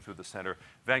mall going through the center.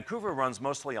 Vancouver runs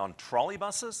mostly on trolley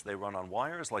buses. They run on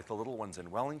wires like the little ones in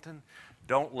Wellington.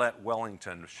 Don't let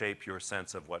Wellington shape your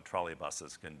sense of what trolley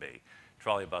buses can be.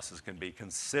 Trolley buses can be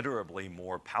considerably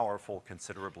more powerful,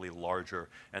 considerably larger,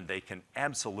 and they can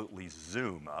absolutely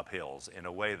zoom up hills in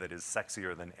a way that is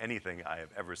sexier than anything I have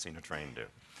ever seen a train do.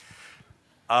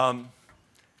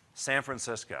 San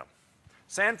Francisco.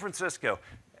 San Francisco.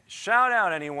 Shout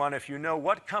out anyone if you know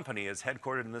what company is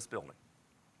headquartered in this building.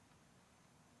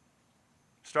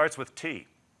 Starts with T,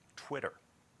 Twitter.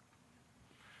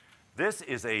 This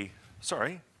is a,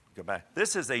 sorry, go back.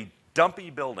 This is a dumpy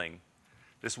building.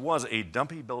 This was a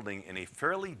dumpy building in a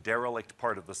fairly derelict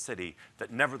part of the city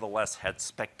that nevertheless had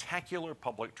spectacular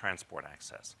public transport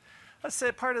access.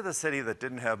 A part of the city that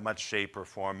didn't have much shape or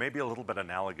form, maybe a little bit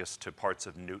analogous to parts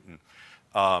of Newton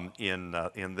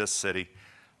in this city.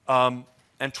 And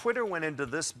Twitter went into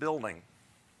this building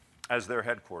as their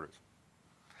headquarters.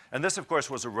 And this, of course,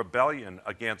 was a rebellion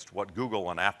against what Google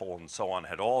and Apple and so on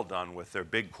had all done with their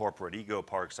big corporate ego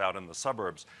parks out in the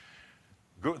suburbs.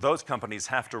 Those companies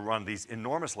have to run these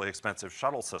enormously expensive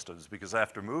shuttle systems because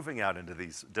after moving out into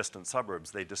these distant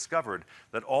suburbs, they discovered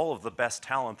that all of the best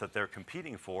talent that they're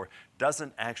competing for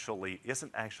isn't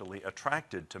actually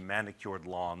attracted to manicured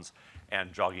lawns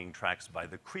and jogging tracks by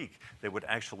the creek. They would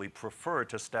actually prefer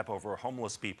to step over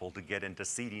homeless people to get into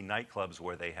seedy nightclubs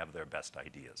where they have their best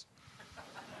ideas.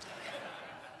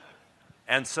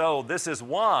 And so this is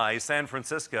why San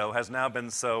Francisco has now become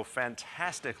so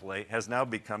fantastically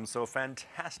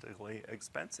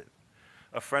expensive.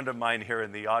 A friend of mine here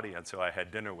in the audience who I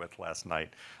had dinner with last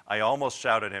night, I almost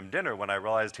shouted him dinner when I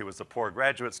realized he was a poor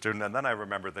graduate student, and then I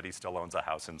remembered that he still owns a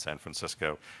house in San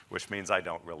Francisco, which means I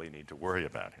don't really need to worry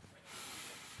about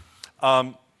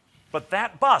him. But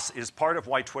that bus is part of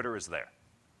why Twitter is there.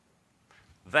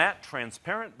 That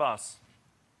transparent bus,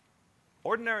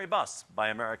 ordinary bus by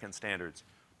American standards,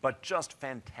 but just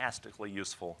fantastically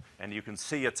useful. And you can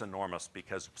see it's enormous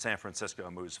because San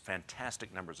Francisco moves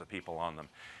fantastic numbers of people on them.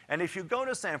 And if you go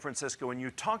to San Francisco and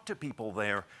you talk to people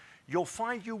there, you'll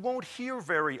find you won't hear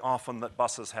very often that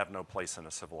buses have no place in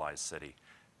a civilized city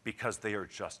because they are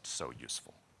just so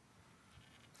useful.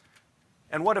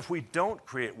 And what if we don't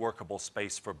create workable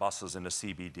space for buses in a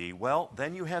CBD? Well,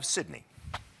 then you have Sydney.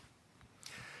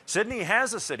 Sydney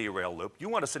has a city rail loop. You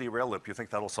want a city rail loop, you think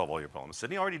that'll solve all your problems.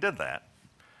 Sydney already did that.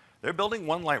 They're building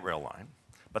one light rail line,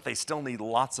 but they still need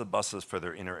lots of buses for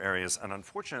their inner areas. And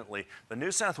unfortunately, the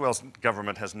New South Wales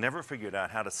government has never figured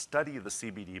out how to study the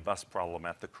CBD bus problem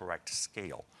at the correct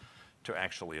scale to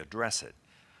actually address it.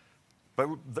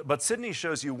 But Sydney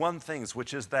shows you one thing,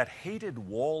 which is that hated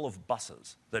wall of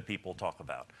buses that people talk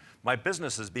about. My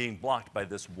business is being blocked by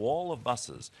this wall of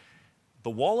buses. The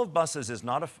wall of buses is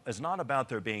not about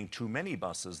there being too many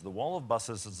buses. The wall of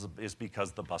buses is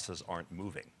because the buses aren't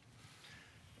moving.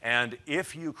 And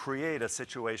if you create a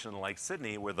situation like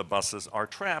Sydney where the buses are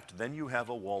trapped, then you have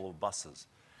a wall of buses.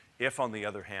 If, on the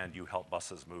other hand, you help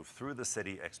buses move through the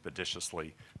city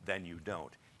expeditiously, then you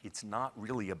don't. It's not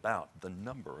really about the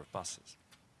number of buses.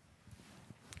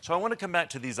 So I want to come back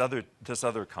to this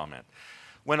other comment.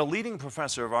 When a leading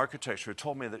professor of architecture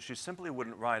told me that she simply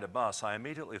wouldn't ride a bus, I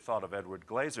immediately thought of Edward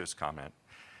Glazer's comment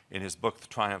in his book, The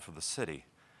Triumph of the City,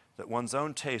 that one's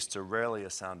own tastes are rarely a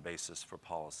sound basis for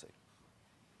policy.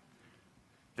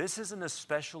 This is an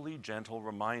especially gentle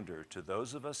reminder to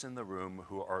those of us in the room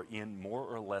who are in more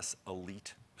or less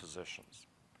elite positions.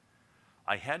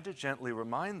 I had to gently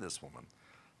remind this woman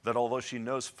that although she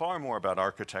knows far more about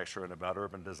architecture and about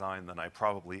urban design than I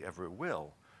probably ever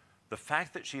will, the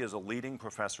fact that she is a leading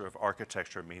professor of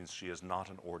architecture means she is not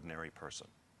an ordinary person.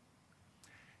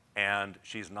 And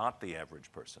she's not the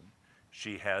average person.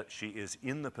 She is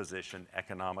in the position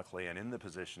economically and in the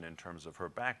position in terms of her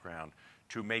background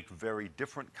to make very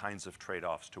different kinds of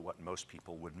trade-offs to what most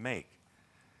people would make.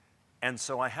 And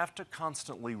so I have to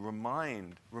constantly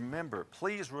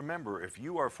please remember, if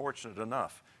you are fortunate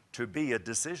enough to be a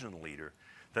decision leader,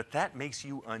 that makes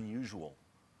you unusual,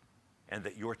 and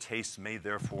that your tastes may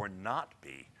therefore not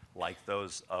be like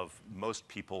those of most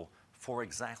people for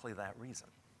exactly that reason.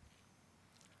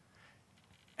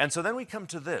 And so then we come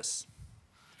to this.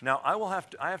 Now,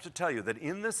 I have to tell you that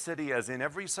in this city, as in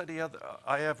every city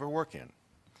I ever work in,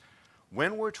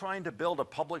 when we're trying to build a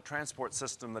public transport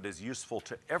system that is useful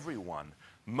to everyone,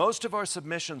 most of our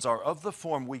submissions are of the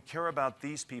form, we care about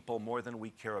these people more than we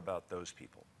care about those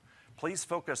people. Please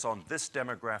focus on this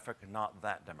demographic, not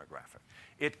that demographic.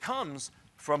 It comes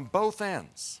from both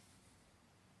ends.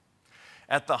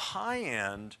 At the high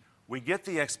end, we get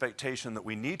the expectation that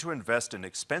we need to invest in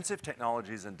expensive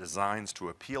technologies and designs to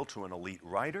appeal to an elite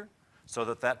rider so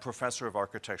that professor of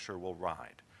architecture will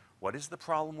ride. What is the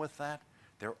problem with that?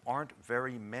 There aren't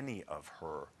very many of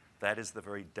her. That is the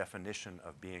very definition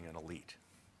of being an elite.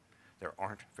 There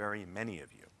aren't very many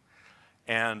of you.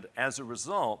 And as a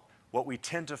result, what we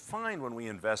tend to find when we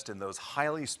invest in those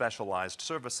highly specialized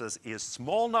services is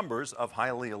small numbers of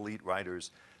highly elite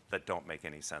riders that don't make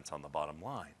any sense on the bottom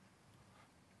line.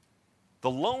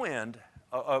 The low end,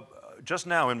 just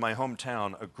now in my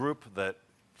hometown, a group that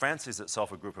fancies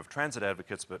itself a group of transit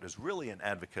advocates, but is really an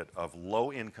advocate of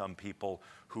low-income people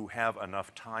who have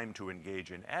enough time to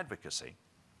engage in advocacy,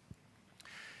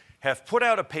 have put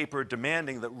out a paper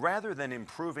demanding that rather than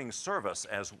improving service,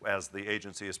 as the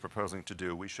agency is proposing to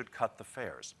do, we should cut the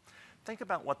fares. Think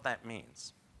about what that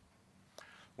means.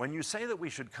 When you say that we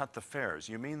should cut the fares,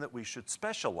 you mean that we should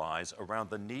specialize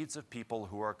around the needs of people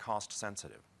who are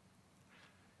cost-sensitive.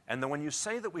 And then when you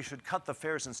say that we should cut the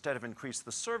fares instead of increase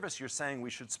the service, you're saying we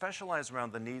should specialize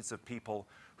around the needs of people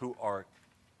who are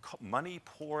money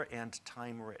poor and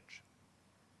time rich.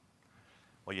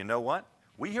 Well, you know what?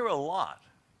 We hear a lot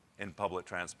in public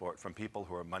transport from people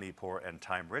who are money poor and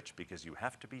time rich because you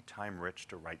have to be time rich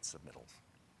to write submittals.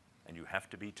 And you have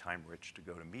to be time rich to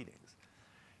go to meetings.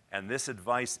 And this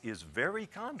advice is very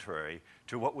contrary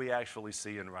to what we actually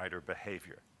see in rider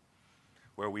behavior,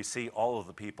 where we see all of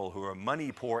the people who are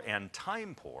money poor and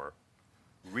time poor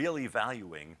really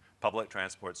valuing public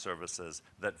transport services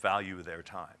that value their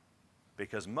time.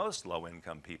 Because most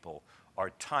low-income people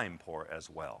are time poor as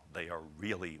well. They are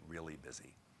really, really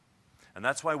busy. And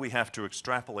that's why we have to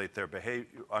extrapolate their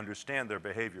behavior, understand their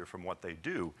behavior from what they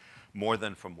do more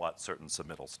than from what certain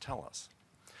submittals tell us.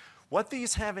 What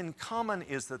these have in common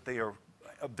is that they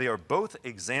are both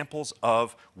examples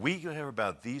of we care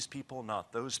about these people,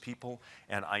 not those people,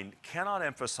 and I cannot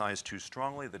emphasize too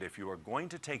strongly that if you are going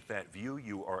to take that view,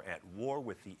 you are at war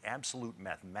with the absolute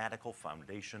mathematical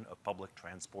foundation of public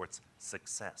transport's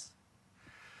success.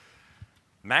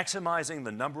 Maximizing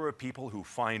the number of people who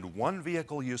find one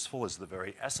vehicle useful is the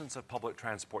very essence of public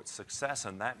transport's success,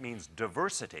 and that means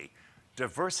diversity.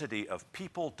 Diversity of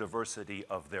people, diversity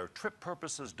of their trip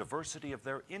purposes, diversity of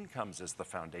their incomes is the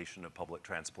foundation of public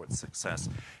transport success.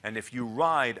 And if you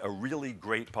ride a really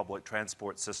great public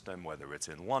transport system, whether it's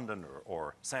in London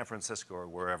or San Francisco or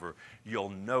wherever, you'll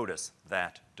notice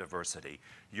that diversity.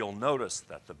 You'll notice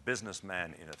that the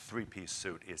businessman in a three-piece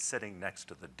suit is sitting next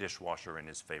to the dishwasher in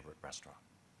his favorite restaurant.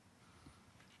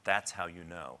 That's how you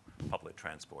know public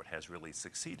transport has really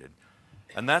succeeded.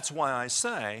 And that's why I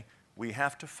say we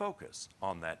have to focus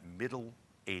on that middle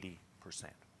 80%.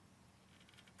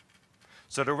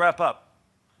 So to wrap up,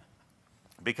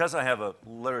 because I have a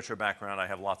literature background, I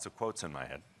have lots of quotes in my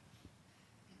head.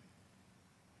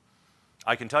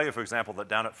 I can tell you, for example, that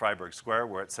down at Freiburg Square,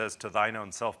 where it says, "To thine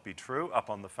own self be true," up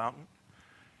on the fountain,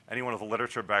 anyone with a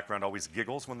literature background always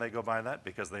giggles when they go by that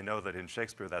because they know that in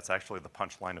Shakespeare that's actually the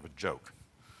punchline of a joke.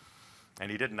 And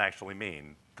he didn't actually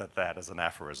mean that that is an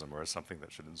aphorism or as something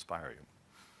that should inspire you.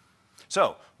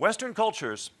 So, Western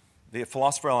cultures, the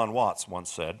philosopher Alan Watts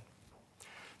once said,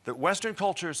 that Western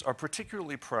cultures are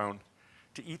particularly prone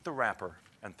to eat the wrapper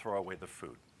and throw away the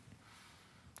food.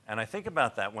 And I think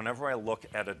about that whenever I look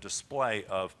at a display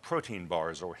of protein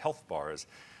bars or health bars,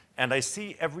 and I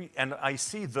see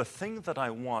the thing that I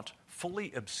want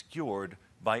fully obscured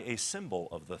by a symbol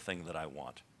of the thing that I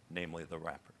want, namely the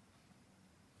wrapper.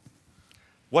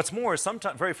 What's more,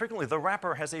 sometimes, very frequently, the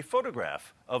wrapper has a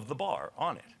photograph of the bar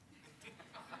on it.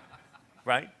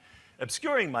 Right?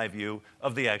 Obscuring my view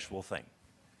of the actual thing.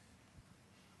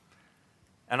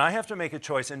 And I have to make a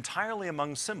choice entirely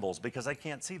among symbols because I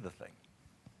can't see the thing.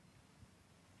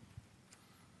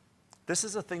 This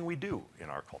is a thing we do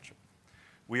in our culture.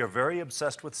 We are very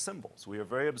obsessed with symbols. We are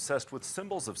very obsessed with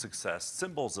symbols of success,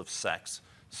 symbols of sex,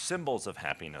 symbols of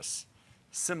happiness,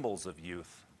 symbols of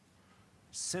youth,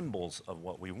 symbols of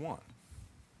what we want.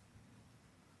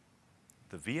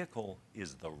 The vehicle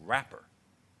is the wrapper.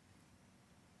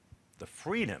 The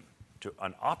freedom,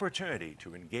 an opportunity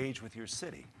to engage with your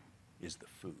city is the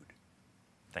food.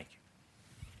 Thank you.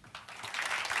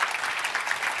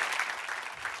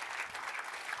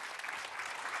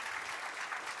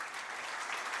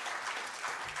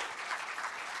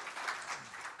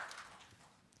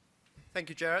 Thank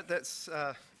you, Jarrett. That's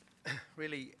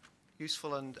really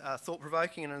useful and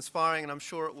thought-provoking and inspiring, and I'm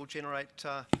sure it will generate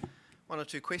one or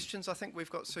two questions. I think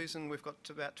we've got Susan, we've got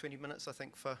about 20 minutes, I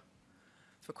think, for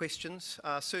questions.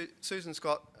 Susan's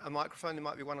got a microphone. There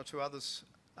might be one or two others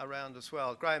around as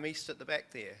well. Graham East at the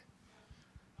back there.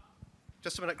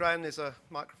 Just a minute, Graham, there's a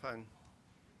microphone.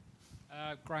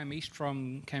 Graham East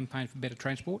from Campaign for Better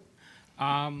Transport.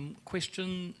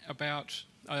 Question about,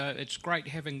 it's great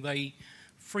having the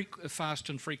fast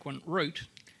and frequent route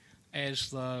as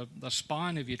the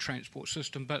spine of your transport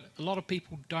system, but a lot of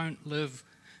people don't live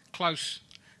close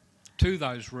to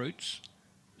those routes.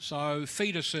 So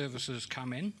feeder services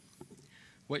come in,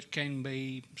 which can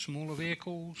be smaller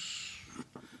vehicles,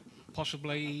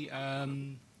 possibly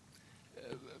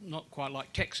not quite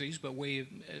like taxis, but where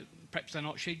perhaps they're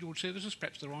not scheduled services,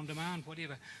 perhaps they're on demand,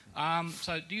 whatever.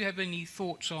 So do you have any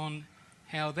thoughts on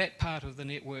how that part of the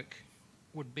network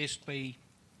would best be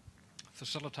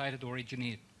facilitated or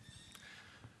engineered?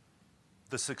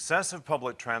 The success of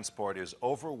public transport is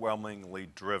overwhelmingly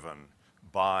driven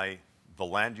by the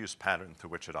land use pattern through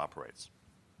which it operates.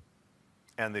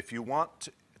 And if you want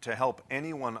to help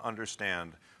anyone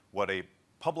understand what a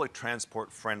public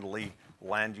transport friendly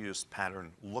land use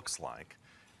pattern looks like,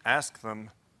 ask them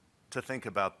to think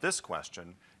about this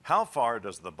question: how far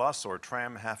does the bus or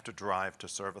tram have to drive to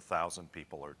serve 1,000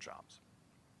 people or jobs?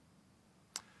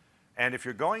 And if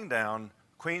you're going down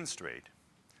Queen Street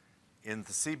in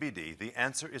the CBD, the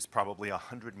answer is probably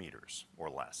 100 meters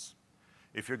or less.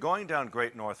 If you're going down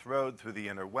Great North Road through the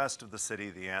inner west of the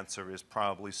city, the answer is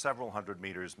probably several hundred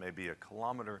meters, maybe a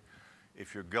kilometer.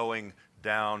 If you're going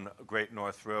down Great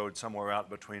North Road somewhere out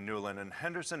between Newland and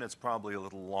Henderson, it's probably a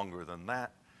little longer than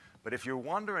that. But if you're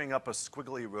wandering up a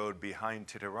squiggly road behind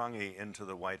Titirangi into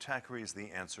the Waitakeris,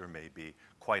 the answer may be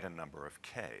quite a number of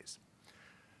Ks.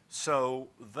 So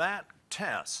that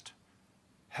test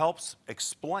helps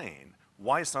explain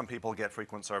why some people get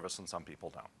frequent service and some people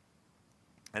don't.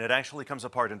 And it actually comes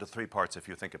apart into three parts if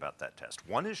you think about that test.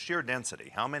 One is sheer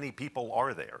density. How many people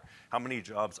are there? How many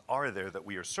jobs are there that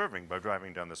we are serving by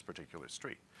driving down this particular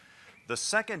street? The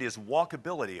second is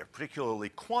walkability, a particularly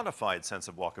quantified sense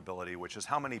of walkability, which is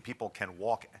how many people can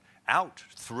walk out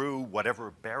through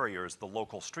whatever barriers the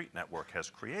local street network has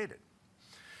created.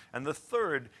 And the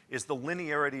third is the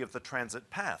linearity of the transit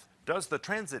path. Does the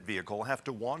transit vehicle have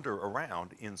to wander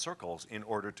around in circles in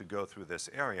order to go through this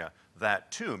area?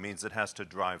 That too means it has to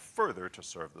drive further to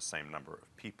serve the same number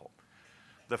of people.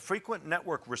 The frequent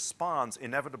network responds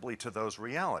inevitably to those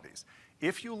realities.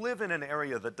 If you live in an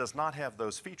area that does not have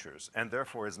those features and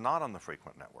therefore is not on the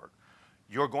frequent network,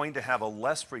 you're going to have a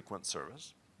less frequent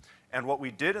service. And what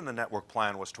we did in the network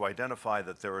plan was to identify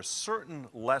that there are certain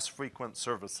less frequent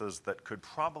services that could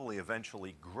probably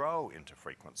eventually grow into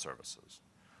frequent services.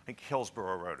 I think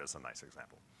Hillsborough Road is a nice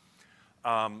example.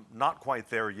 Not quite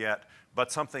there yet,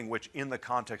 but something which in the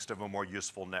context of a more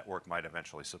useful network might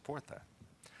eventually support that.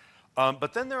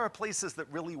 But then there are places that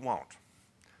really won't.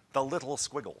 The little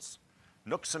squiggles,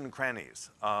 nooks and crannies,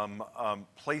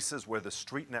 places where the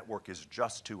street network is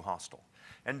just too hostile.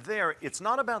 And there, it's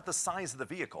not about the size of the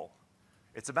vehicle.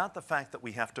 It's about the fact that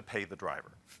we have to pay the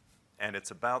driver. And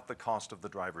it's about the cost of the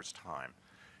driver's time.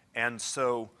 And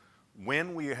so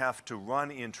when we have to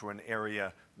run into an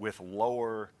area with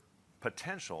lower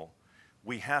potential,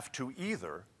 we have to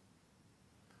either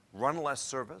run less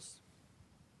service,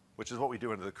 which is what we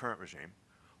do under the current regime,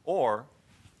 or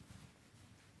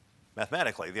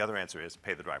mathematically, the other answer is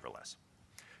pay the driver less.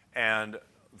 And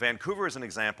Vancouver is an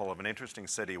example of an interesting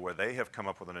city where they have come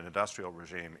up with an industrial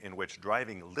regime in which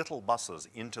driving little buses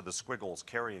into the squiggles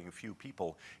carrying few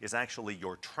people is actually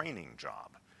your training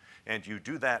job. And you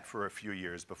do that for a few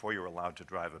years before you're allowed to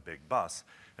drive a big bus.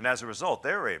 And as a result,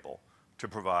 they're able to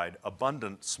provide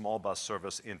abundant small bus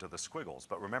service into the squiggles.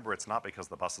 But remember, it's not because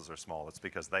the buses are small, it's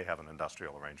because they have an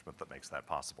industrial arrangement that makes that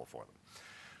possible for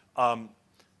them.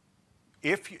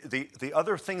 The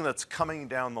other thing that's coming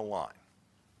down the line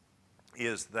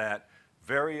is that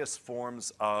various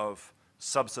forms of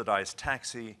subsidized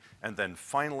taxi, and then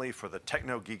finally, for the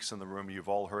techno geeks in the room, you've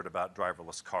all heard about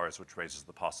driverless cars, which raises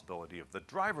the possibility of the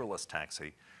driverless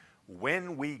taxi.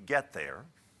 When we get there,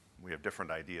 we have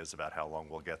different ideas about how long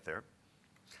we'll get there,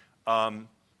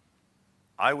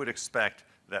 I would expect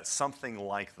that something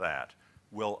like that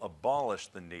will abolish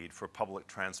the need for public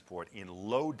transport in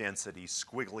low-density,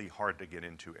 squiggly,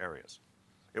 hard-to-get-into areas.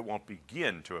 It won't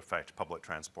begin to affect public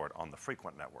transport on the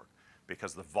frequent network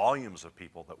because the volumes of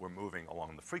people that we're moving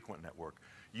along the frequent network,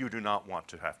 you do not want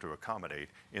to have to accommodate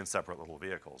in separate little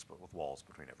vehicles, but with walls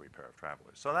between every pair of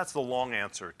travelers. So that's the long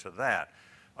answer to that.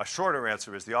 A shorter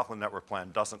answer is the Auckland Network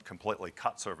Plan doesn't completely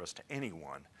cut service to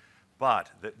anyone,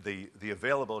 but the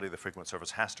availability of the frequent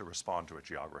service has to respond to a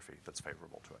geography that's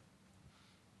favorable to it.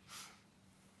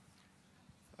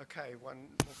 Okay,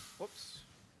 whoops.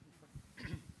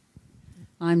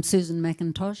 I'm Susan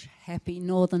McIntosh, happy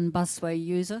Northern Busway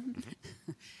user.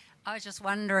 I was just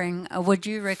wondering, would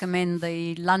you recommend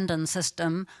the London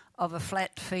system of a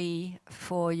flat fee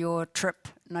for your trip,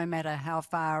 no matter how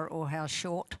far or how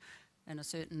short, in a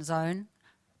certain zone?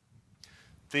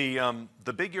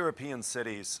 The big European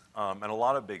cities, and a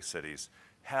lot of big cities,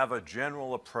 have a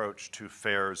general approach to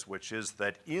fares, which is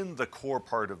that in the core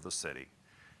part of the city,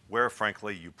 where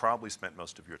frankly you probably spent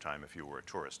most of your time if you were a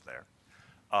tourist there,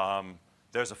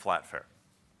 there's a flat fare.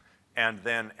 And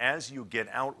then as you get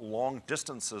out long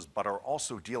distances but are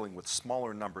also dealing with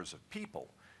smaller numbers of people,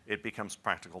 it becomes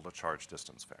practical to charge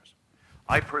distance fares.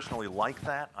 I personally like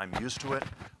that. I'm used to it.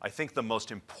 I think the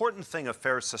most important thing a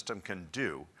fare system can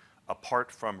do,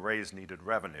 apart from raise needed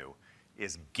revenue,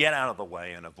 is get out of the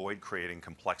way and avoid creating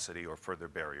complexity or further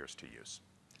barriers to use.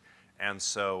 And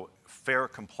so fare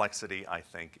complexity, I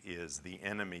think, is the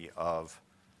enemy of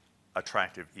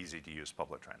attractive, easy-to-use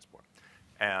public transport.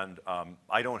 And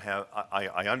I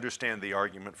understand the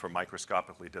argument for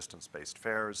microscopically distance-based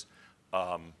fares.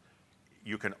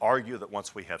 You can argue that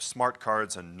once we have smart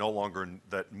cards and no longer,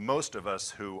 that most of us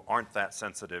who aren't that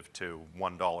sensitive to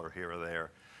 $1 here or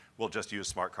there will just use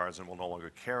smart cards and will no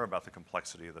longer care about the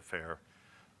complexity of the fare.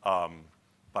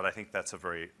 But I think that's a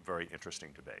very, very interesting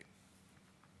debate.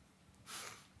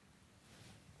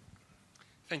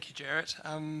 Thank you, Jarrett.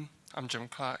 I'm Jim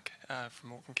Clark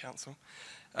from Auckland Council.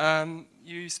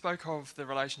 You spoke of the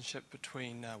relationship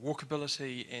between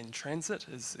walkability and transit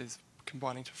as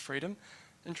combining to freedom.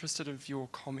 Interested of your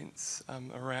comments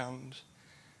around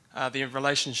the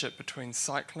relationship between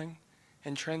cycling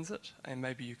and transit, and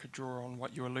maybe you could draw on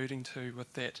what you're alluding to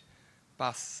with that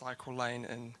bus cycle lane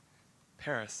in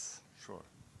Paris. Sure.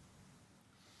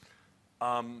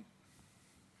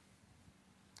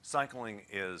 Cycling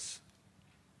is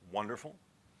wonderful.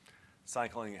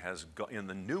 Cycling has, in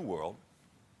the New World,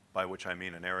 by which I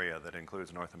mean an area that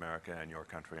includes North America and your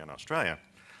country and Australia,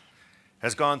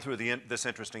 has gone through this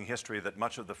interesting history that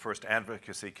much of the first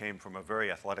advocacy came from a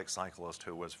very athletic cyclist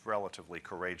who was relatively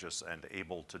courageous and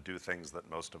able to do things that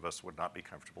most of us would not be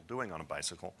comfortable doing on a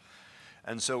bicycle.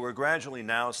 And so we're gradually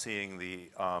now seeing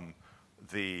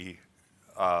the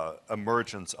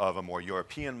emergence of a more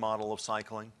European model of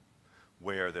cycling,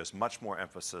 where there's much more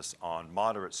emphasis on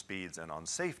moderate speeds and on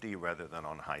safety rather than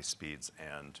on high speeds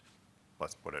and,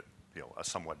 let's put it, a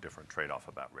somewhat different trade-off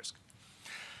about risk.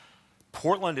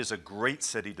 Portland is a great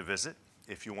city to visit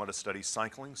if you want to study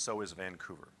cycling. So is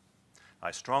Vancouver.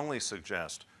 I strongly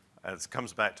suggest, as it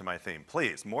comes back to my theme,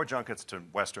 please, more junkets to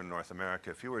Western North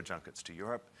America, fewer junkets to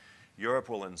Europe. Europe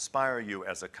will inspire you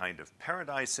as a kind of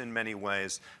paradise in many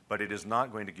ways, but it is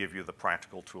not going to give you the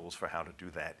practical tools for how to do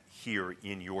that here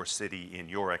in your city, in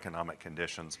your economic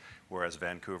conditions, whereas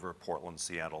Vancouver, Portland,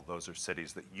 Seattle, those are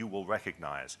cities that you will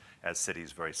recognize as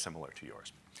cities very similar to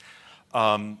yours.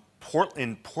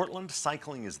 In Portland,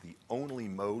 cycling is the only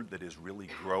mode that is really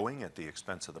growing at the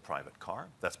expense of the private car.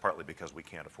 That's partly because we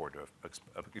can't afford to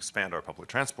expand our public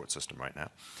transport system right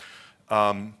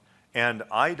now. And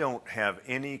I don't have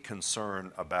any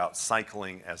concern about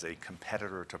cycling as a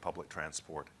competitor to public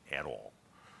transport at all.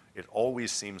 It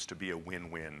always seems to be a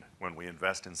win-win when we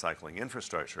invest in cycling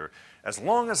infrastructure, as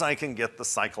long as I can get the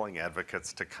cycling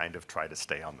advocates to kind of try to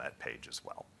stay on that page as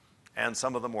well. And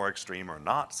some of them more extreme are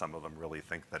not. Some of them really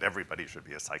think that everybody should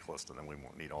be a cyclist and then we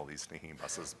won't need all these stinking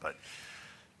buses, but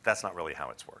that's not really how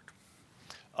it's worked.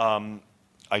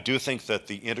 I do think that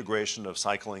the integration of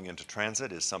cycling into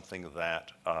transit is something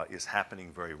that is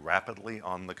happening very rapidly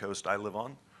on the coast I live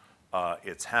on.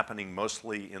 It's happening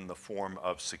mostly in the form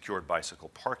of secured bicycle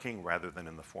parking rather than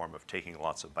in the form of taking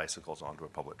lots of bicycles onto a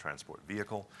public transport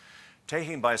vehicle.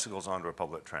 Taking bicycles onto a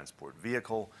public transport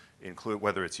vehicle,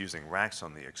 whether it's using racks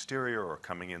on the exterior or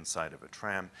coming inside of a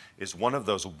tram, is one of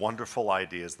those wonderful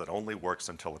ideas that only works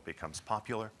until it becomes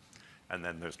popular, and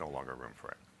then there's no longer room for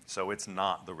it. So it's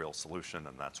not the real solution,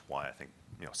 and that's why I think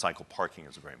cycle parking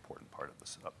is a very important part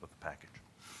of the package.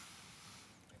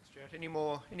 Thanks, Jarrett.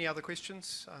 Any other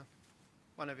questions?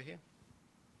 One over here.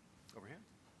 Over here.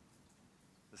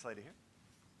 This lady here.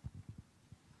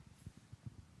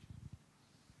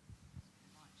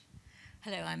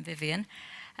 Hello, I'm Vivian.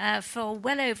 For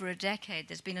well over a decade,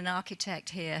 there's been an architect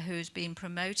here who's been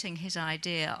promoting his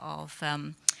idea of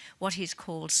what he's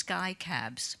called sky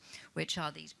cabs, which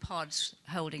are these pods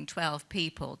holding 12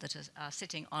 people that are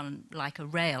sitting on like a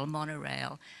rail,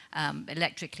 monorail,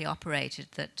 electrically operated,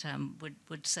 that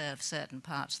would serve certain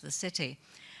parts of the city.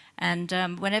 And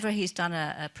whenever he's done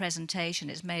a presentation,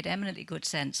 it's made eminently good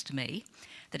sense to me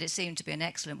that it seemed to be an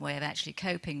excellent way of actually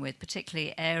coping with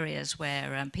particularly areas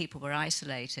where people were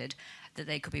isolated, that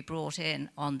they could be brought in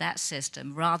on that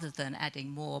system rather than adding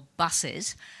more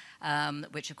buses,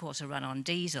 which of course are run on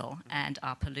diesel and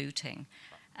are polluting.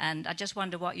 And I just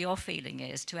wonder what your feeling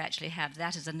is to actually have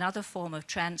that as another form of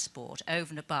transport over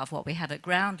and above what we have at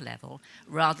ground level,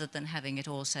 rather than having it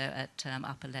also at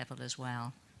upper level as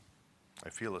well. I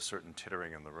feel a certain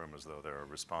tittering in the room as though there are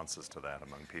responses to that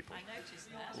among people. I noticed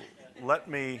that.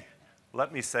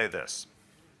 Let me say this.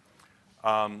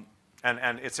 And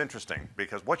it's interesting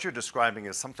because what you're describing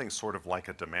is something sort of like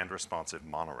a demand-responsive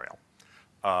monorail.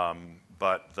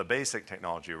 But the basic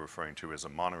technology you're referring to is a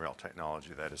monorail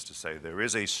technology. That is to say, there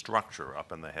is a structure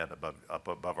up in the head, up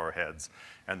above our heads,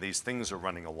 and these things are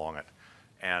running along it.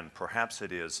 And perhaps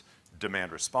it is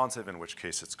demand responsive, in which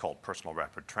case it's called personal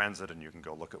rapid transit, and you can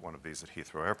go look at one of these at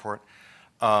Heathrow Airport.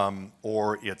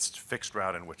 Or it's fixed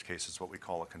route, in which case it's what we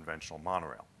call a conventional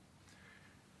monorail.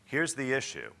 Here's the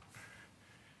issue.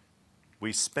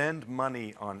 We spend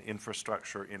money on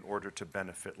infrastructure in order to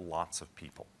benefit lots of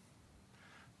people.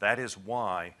 That is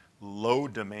why low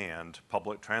demand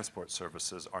public transport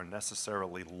services are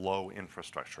necessarily low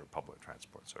infrastructure public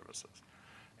transport services.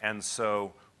 And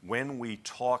so when we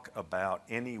talk about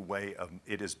any way of,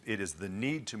 it is the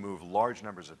need to move large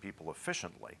numbers of people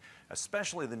efficiently,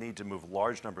 especially the need to move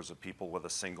large numbers of people with a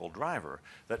single driver,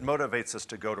 that motivates us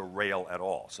to go to rail at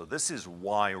all. So this is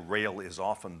why rail is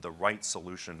often the right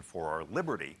solution for our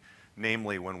liberty,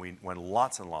 namely when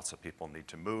lots and lots of people need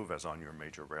to move, as on your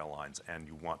major rail lines, and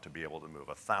you want to be able to move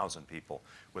 1,000 people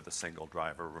with a single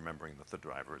driver, remembering that the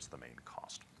driver is the main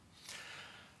cost.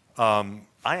 I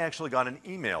actually got an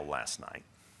email last night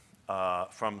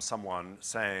from someone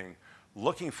saying,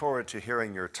 looking forward to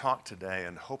hearing your talk today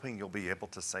and hoping you'll be able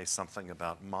to say something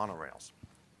about monorails.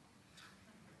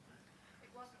 It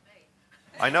wasn't me.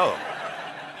 I know.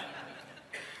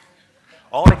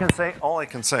 All I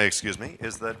can say, excuse me,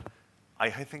 is that I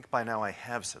think by now I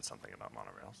have said something about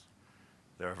monorails.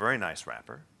 They're a very nice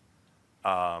wrapper.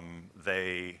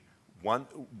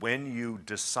 When you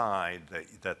decide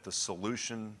that the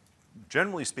solution,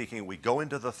 generally speaking, we go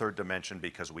into the third dimension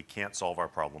because we can't solve our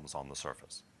problems on the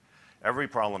surface. Every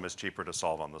problem is cheaper to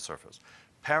solve on the surface.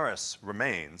 Paris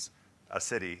remains a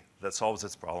city that solves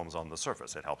its problems on the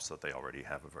surface. It helps that they already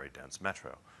have a very dense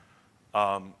metro.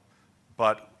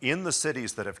 But in the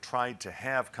cities that have tried to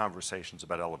have conversations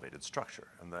about elevated structure,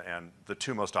 and the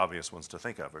two most obvious ones to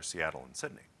think of are Seattle and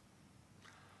Sydney.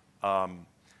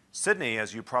 Sydney,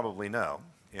 as you probably know,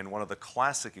 in one of the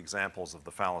classic examples of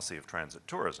the fallacy of transit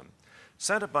tourism,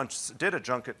 did a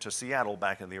junket to Seattle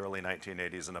back in the early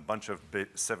 1980s, and a bunch of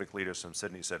civic leaders from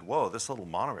Sydney said, whoa, this little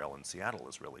monorail in Seattle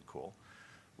is really cool.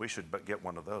 We should get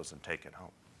one of those and take it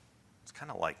home. It's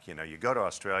kind of like, you know, you go to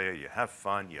Australia, you have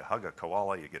fun, you hug a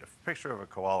koala, you get a picture of a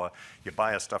koala, you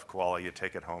buy a stuffed koala, you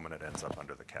take it home, and it ends up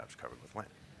under the couch covered with lint.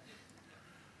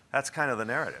 That's kind of the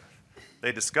narrative.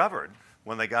 They discovered,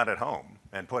 when they got it home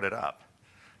and put it up,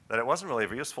 that it wasn't really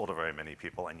useful to very many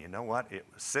people. And you know what?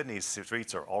 Sydney's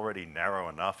streets are already narrow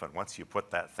enough, and once you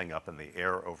put that thing up in the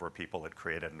air over people, it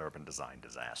created an urban design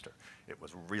disaster. It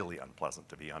was really unpleasant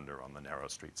to be under on the narrow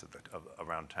streets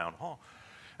around Town Hall.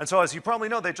 And so, as you probably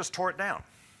know, they just tore it down.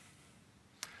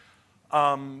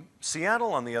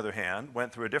 Seattle, on the other hand,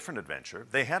 went through a different adventure.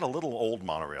 They had a little old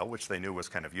monorail, which they knew was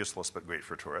kind of useless but great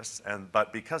for tourists.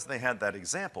 But because they had that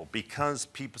example, because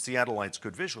Seattleites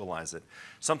could visualize it,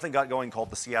 something got going called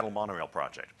the Seattle Monorail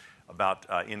Project in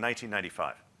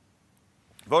 1995.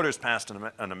 Voters passed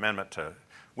an amendment to,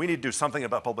 we need to do something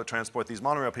about public transport. These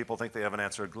monorail people think they have an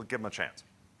answer. Give them a chance.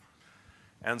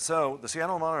 And so the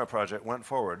Seattle Monorail Project went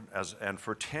forward and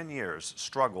for 10 years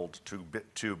struggled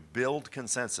to build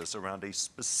consensus around a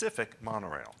specific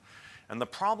monorail. And the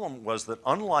problem was that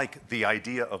unlike the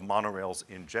idea of monorails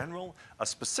in general, a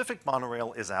specific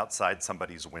monorail is outside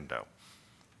somebody's window,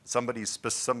 some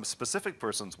specific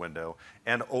person's window,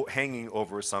 and hanging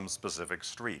over some specific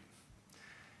street.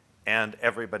 And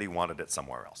everybody wanted it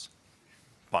somewhere else,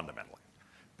 fundamentally,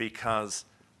 because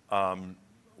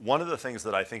one of the things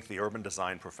that I think the urban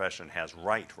design profession has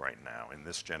right now in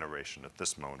this generation at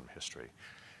this moment of history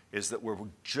is that we're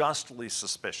justly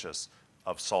suspicious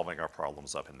of solving our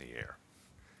problems up in the air,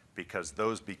 because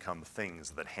those become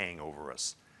things that hang over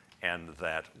us and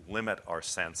that limit our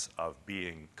sense of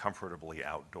being comfortably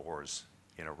outdoors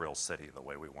in a real city the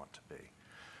way we want to be.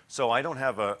 So I don't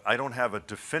have a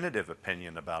definitive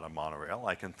opinion about a monorail.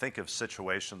 I can think of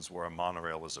situations where a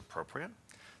monorail is appropriate.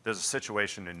 There's a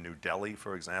situation in New Delhi,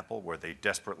 for example, where they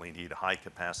desperately need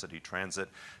high-capacity transit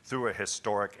through a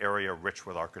historic area rich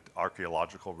with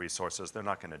archaeological resources. They're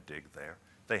not going to dig there.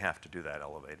 They have to do that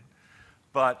elevated.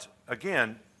 But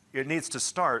again, it needs to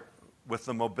start with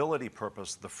the mobility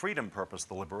purpose, the freedom purpose,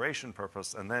 the liberation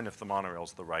purpose, and then if the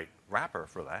monorail's the right wrapper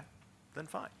for that, then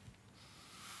fine.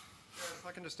 If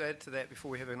I can just add to that before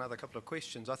we have another couple of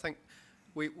questions, I think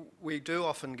we do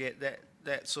often get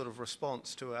that sort of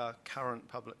response to our current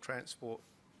public transport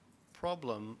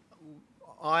problem.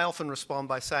 I often respond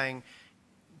by saying,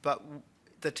 but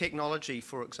the technology,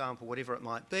 for example, whatever it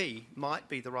might be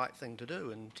the right thing to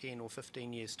do in 10 or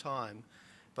 15 years' time,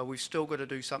 but we've still got to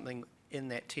do something in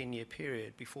that 10-year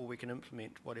period before we can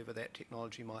implement whatever that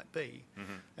technology might be.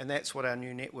 And that's what our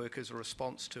new network is a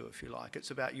response to, if you like.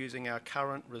 It's about using our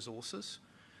current resources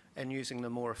and using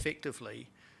them more effectively.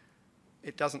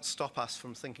 It doesn't stop us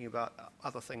from thinking about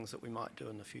other things that we might do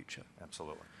in the future.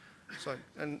 Absolutely. So,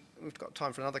 and we've got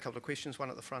time for another couple of questions, one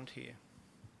at the front here.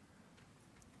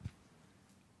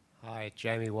 Hi,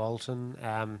 Jamie Walton.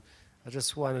 I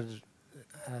just wanted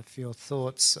your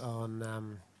thoughts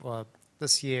on, well,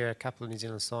 this year a couple of New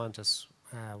Zealand scientists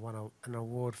won an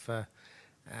award for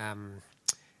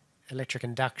electric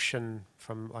induction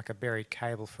from like a buried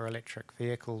cable for electric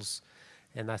vehicles,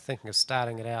 and they're thinking of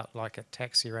starting it out like at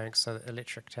taxi ranks so that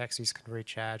electric taxis can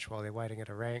recharge while they're waiting at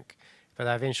a rank. But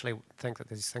they eventually think that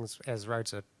these things, as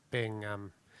roads are being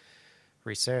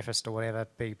resurfaced or whatever,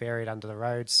 be buried under the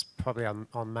roads, probably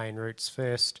on main routes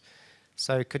first.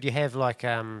 So could you have like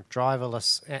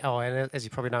driverless, and as you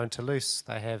probably know in Toulouse,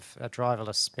 they have a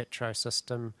driverless metro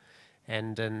system,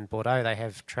 and in Bordeaux they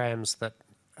have trams that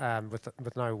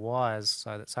with no wires,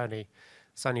 so it's only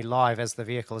live as the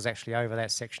vehicle is actually over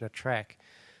that section of track.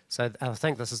 So I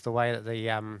think this is the way that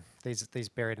these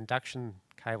buried induction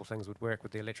cable things would work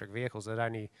with the electric vehicles. It'd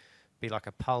only be like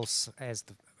a pulse as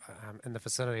in the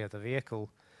vicinity of the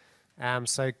vehicle.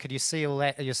 So could you see all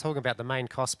that? You're talking about the main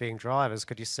cost being drivers.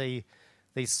 Could you see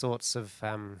these sorts of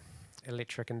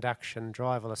electric induction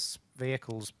driverless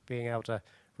vehicles being able to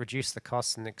reduce the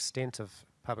cost and extent of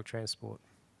public transport?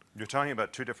 You're talking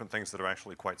about two different things that are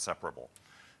actually quite separable.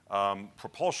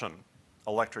 Propulsion,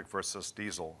 electric versus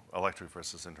diesel, electric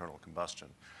versus internal combustion.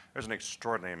 There's an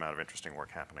extraordinary amount of interesting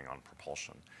work happening on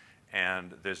propulsion.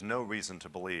 And there's no reason to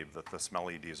believe that the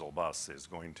smelly diesel bus is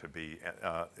going to be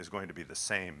the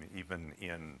same even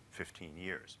in 15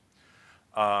 years.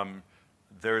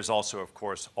 There's also, of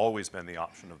course, always been the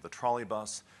option of the trolley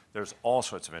bus. There's all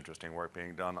sorts of interesting work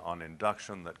being done on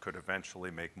induction that could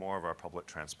eventually make more of our public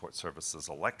transport services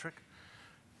electric.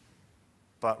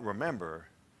 But remember,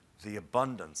 the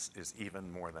abundance is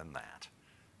even more than that.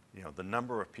 You know, the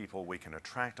number of people we can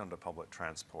attract onto public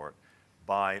transport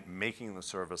by making the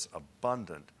service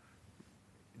abundant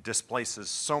displaces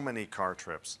so many car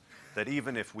trips that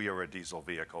even if we are a diesel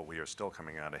vehicle, we are still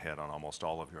coming out ahead on almost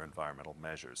all of your environmental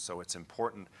measures. So it's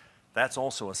important. That's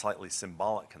also a slightly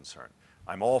symbolic concern.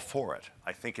 I'm all for it.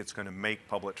 I think it's going to make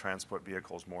public transport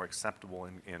vehicles more acceptable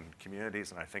in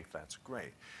communities, and I think that's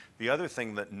great. The other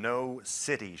thing that no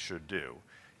city should do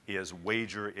is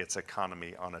wager its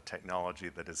economy on a technology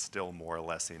that is still more or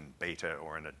less in beta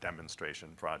or in a demonstration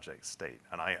project state.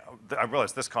 And I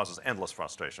realize this causes endless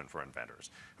frustration for inventors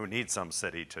who need some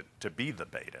city to be the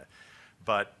beta.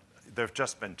 But there have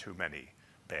just been too many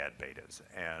bad betas.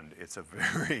 And it's a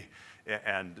very,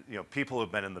 and you know, people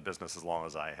who've been in the business as long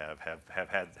as I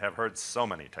have heard so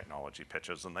many technology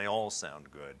pitches, and they all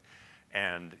sound good.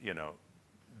 And you know,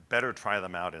 better try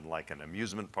them out in like an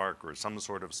amusement park or some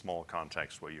sort of small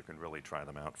context where you can really try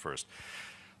them out first.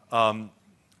 The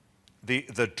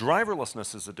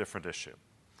driverlessness is a different issue.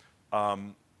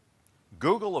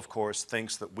 Google, of course,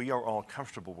 thinks that we are all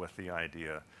comfortable with the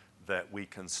idea that we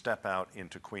can step out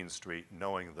into Queen Street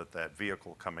knowing that that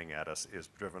vehicle coming at us is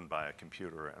driven by a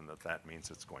computer and that that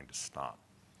means it's going to stop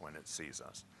when it sees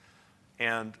us.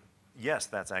 And yes,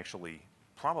 that's actually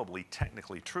probably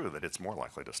technically true that it's more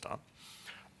likely to stop.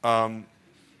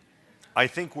 I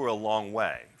think we're a long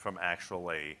way from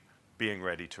actually being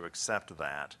ready to accept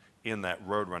that in that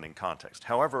road running context.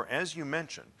 However, as you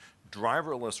mentioned,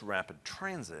 driverless rapid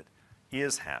transit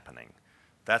is happening.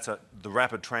 That's the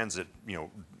rapid transit, you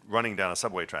know, running down a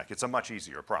subway track. It's a much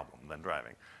easier problem than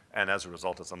driving. And as a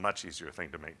result, it's a much easier thing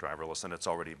to make driverless, and it's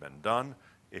already been done.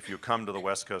 If you come to the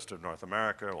west coast of North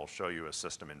America, we'll show you a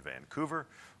system in Vancouver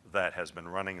that has been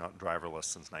running on driverless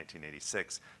since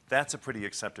 1986. That's a pretty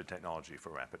accepted technology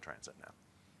for rapid transit now.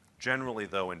 Generally,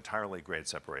 though, entirely grade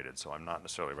separated, so I'm not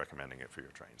necessarily recommending it for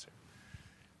your trains here.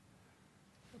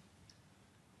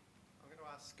 I'm going to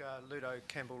ask Ludo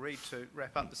Campbell-Reid to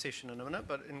wrap up the session in a minute,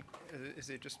 but is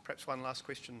there just perhaps one last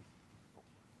question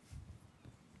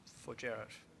for Jarrett?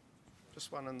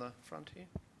 Just one in the front here.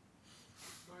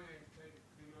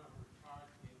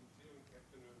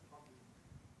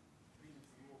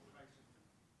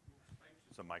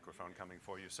 Is a microphone coming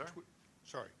for you, sir?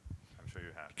 Sorry. I'm sure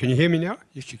you have. Can you hear me now?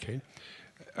 Yes, you can.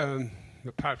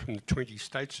 Apart from the 20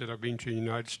 states that I've been to in the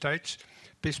United States,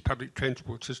 best public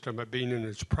transport system I've been in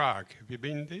is Prague. Have you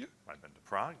been there? I've been to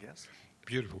Prague, yes.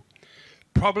 Beautiful.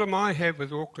 Problem I have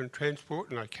with Auckland Transport,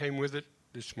 and I came with it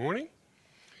this morning,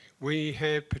 we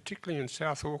have, particularly in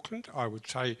South Auckland, I would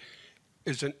say,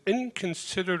 is an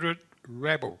inconsiderate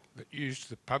rabble that use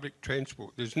the public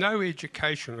transport. There's no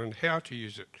education on how to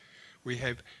use it. We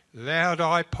have loud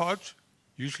iPods,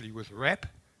 usually with rap.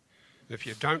 If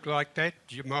you don't like that,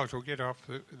 you might as well get off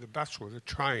the bus or the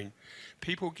train.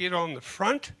 People get on the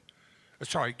front,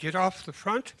 get off the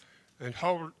front and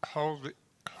hold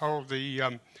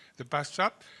the bus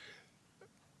up.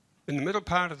 In the middle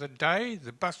part of the day,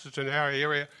 the buses in our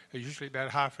area are usually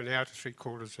about half an hour to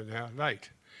 3/4 an hour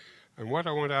late. And what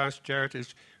I want to ask Jarrett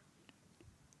is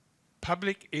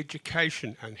public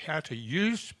education and how to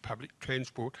use public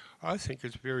transport, I think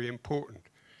is very important.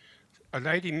 A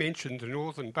lady mentioned the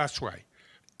Northern Busway.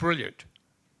 Brilliant.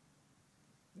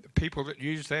 The people that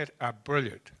use that are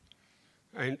brilliant.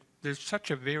 And there's such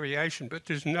a variation, but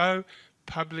there's no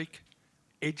public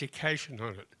education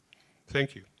on it.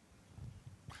 Thank you.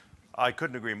 I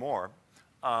couldn't agree more.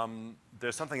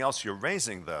 There's something else you're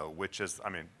raising, though, which is,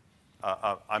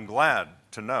 I'm glad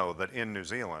to know that in New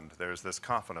Zealand there's this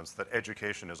confidence that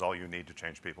education is all you need to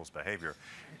change people's behavior.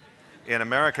 In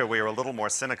America, we are a little more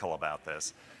cynical about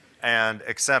this and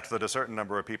accept that a certain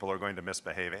number of people are going to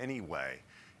misbehave anyway.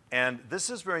 And this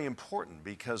is very important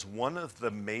because one of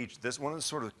the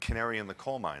sort of canary in the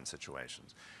coal mine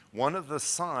situations, one of the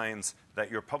signs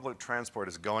that your public transport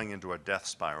is going into a death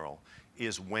spiral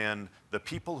is when the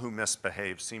people who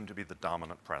misbehave seem to be the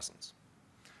dominant presence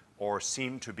or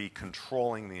seem to be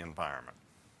controlling the environment.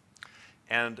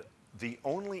 And the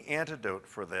only antidote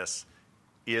for this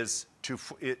is to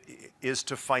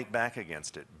fight back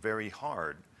against it very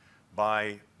hard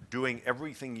by doing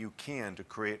everything you can to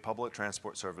create public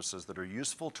transport services that are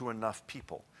useful to enough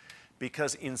people.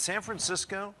 Because in San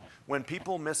Francisco, when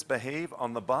people misbehave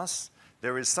on the bus,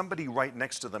 there is somebody right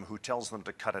next to them who tells them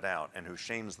to cut it out and who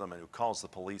shames them and who calls the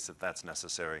police if that's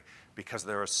necessary, because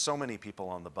there are so many people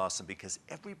on the bus and because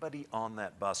everybody on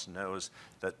that bus knows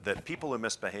that people who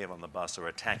misbehave on the bus are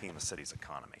attacking the city's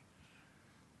economy.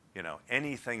 You know,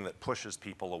 anything that pushes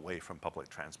people away from public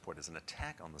transport is an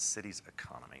attack on the city's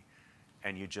economy,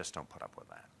 and you just don't put up with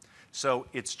that. So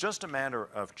it's just a matter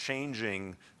of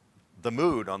changing the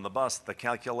mood on the bus, the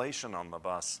calculation on the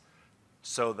bus,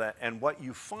 so that, and what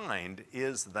you find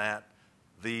is that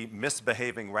the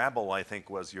misbehaving rabble, I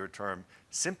think was your term,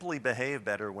 simply behave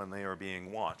better when they are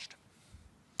being watched.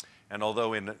 And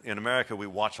although in America we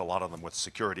watch a lot of them with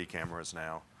security cameras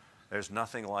now, there's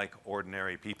nothing like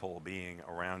ordinary people being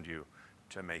around you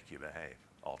to make you behave,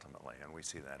 ultimately, and we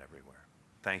see that everywhere.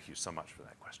 Thank you so much for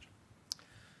that question.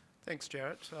 Thanks,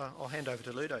 Jarrett. I'll hand over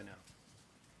to Ludo now.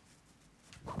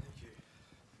 Thank you.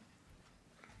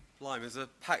 Blimey, there's a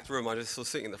packed room. I just was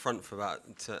sitting in the front for about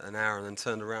an hour and then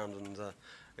turned around, and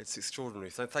it's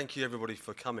extraordinary. So thank you, everybody,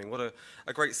 for coming. What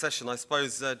a great session. I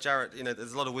suppose, Jarrett, you know,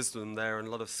 there's a lot of wisdom there and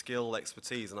a lot of skill,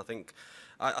 expertise, and I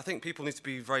think people need to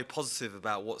be very positive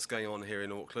about what's going on here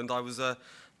in Auckland. I was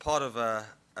part of a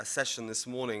session this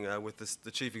morning with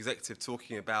the Chief Executive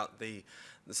talking about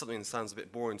something that sounds a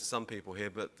bit boring to some people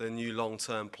here, but the new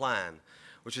long-term plan,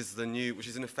 which is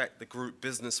in effect the group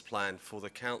business plan for the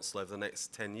council over the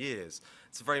next 10 years.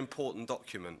 It's a very important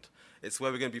document. It's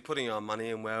where we're going to be putting our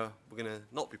money and where we're going to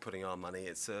not be putting our money.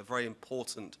 It's a very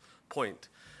important point.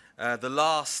 The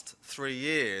last 3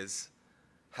 years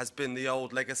has been the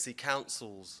old legacy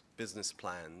council's business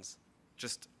plans,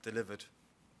 just delivered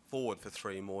forward for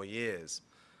 3 more years.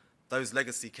 Those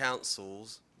legacy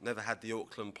councils never had the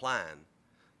Auckland plan.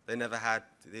 They never had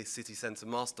the city centre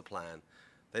master plan.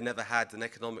 They never had an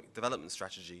economic development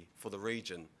strategy for the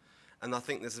region. And I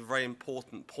think there's a very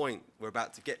important point we're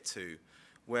about to get to,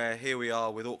 where here we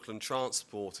are with Auckland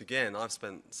Transport. Again, I've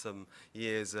spent some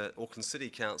years at Auckland City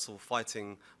Council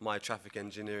fighting my traffic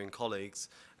engineering colleagues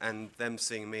and them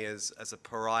seeing me as a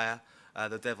pariah,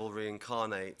 the devil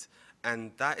reincarnate.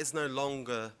 And that is no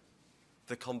longer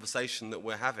the conversation that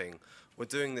we're having. We're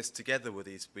doing this together with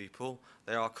these people.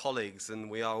 They are colleagues and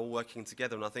we are all working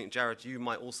together. And I think, Jarrett, you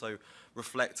might also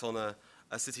reflect on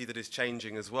a city that is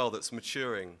changing as well, that's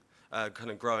maturing, kind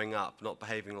of growing up, not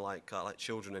behaving like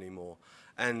children anymore.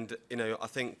 And, you know, I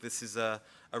think this is a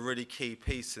really key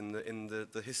piece in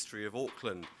the history of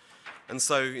Auckland. And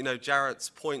so, you know, Jarrett's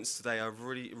points today are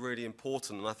really, really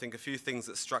important. And I think a few things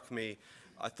that struck me,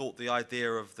 I thought the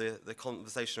idea of the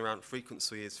conversation around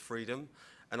frequency is freedom.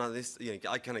 And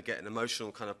I kind of get an emotional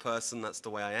kind of person. That's the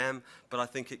way I am. But I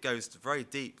think it goes very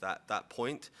deep, that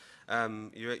point.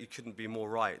 You couldn't be more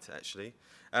right, actually.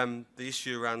 The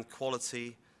issue around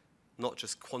quality, not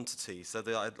just quantity. So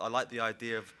I like the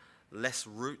idea of less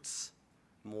routes,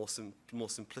 more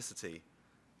simplicity,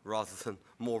 rather than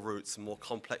more routes and more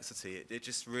complexity. It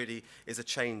just really is a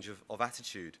change of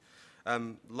attitude.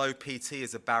 Low PT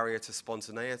is a barrier to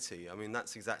spontaneity. I mean,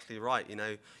 that's exactly right. You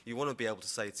know, you want to be able to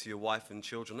say to your wife and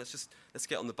children, let's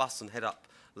get on the bus and head up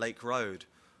Lake Road.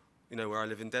 you know, where I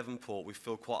live in Devonport, we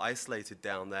feel quite isolated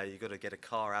down there. You've got to get a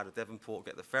car out of Devonport,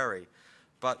 get the ferry.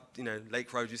 But, you know,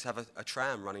 Lake Road used to have a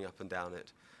tram running up and down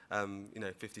it. You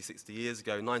know, 50, 60 years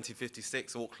ago,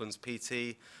 1956, Auckland's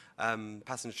PT,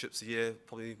 passenger trips a year,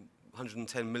 probably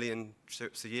 110 million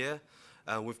trips a year.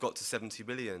 We've got to 70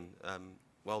 million.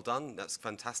 Well done, that's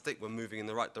fantastic, we're moving in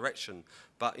the right direction.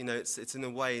 But, you know, it's in a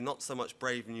way not so much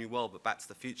Brave New World, but back to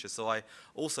the future. So I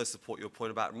also support your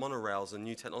point about monorails and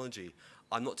new technology.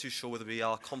 I'm not too sure whether we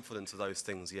are confident of those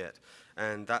things yet.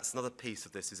 And that's another piece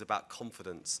of this, is about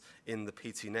confidence in the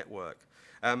PT network.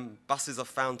 Buses are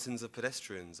fountains of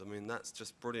pedestrians. I mean, that's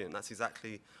just brilliant. That's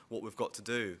exactly what we've got to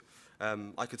do.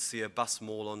 I could see a bus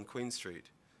mall on Queen Street.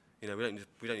 You know, we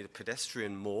don't need a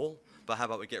pedestrian mall, but how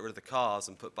about we get rid of the cars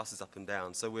and put buses up and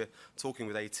down? So we're talking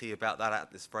with AT about that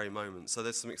at this very moment. So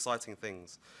there's some exciting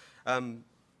things. Don't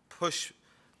push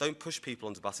people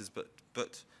onto buses, but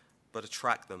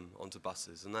attract them onto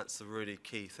buses, and that's a really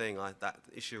key thing. That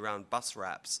issue around bus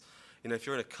wraps. You know, if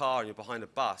you're in a car and you're behind a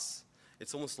bus,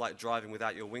 it's almost like driving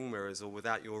without your wing mirrors or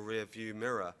without your rear view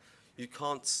mirror. You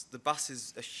can't, the bus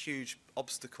is a huge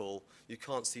obstacle. You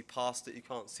can't see past it, you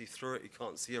can't see through it, you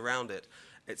can't see around it.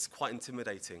 It's quite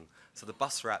intimidating. So the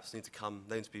bus wraps need to come,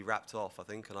 they need to be wrapped off, I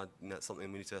think, and that's something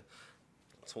we need to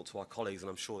talk to our colleagues, and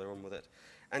I'm sure they're on with it.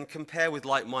 And compare with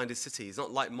like-minded cities,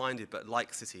 not like-minded, but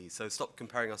like cities. So stop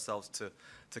comparing ourselves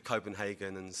to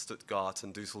Copenhagen and Stuttgart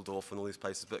and Dusseldorf and all these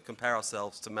places, but compare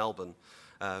ourselves to Melbourne,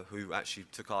 who actually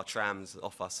took our trams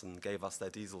off us and gave us their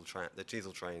diesel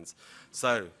trains.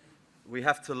 So we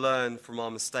have to learn from our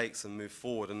mistakes and move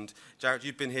forward. And Jarrett,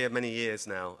 you've been here many years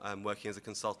now, working as a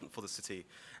consultant for the city,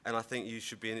 and I think you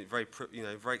should be very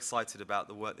excited about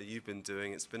the work that you've been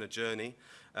doing. It's been a journey.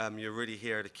 You're really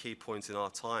here at a key point in our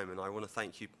time, and I want to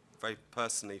thank you very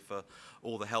personally for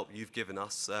all the help you've given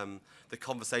us. The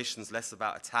conversation's less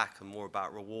about attack and more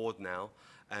about reward now.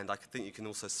 And I think you can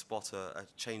also spot a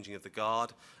changing of the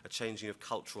guard, a changing of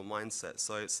cultural mindset.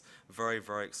 So it's a very,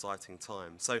 very exciting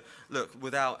time. So look,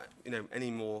 without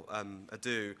any more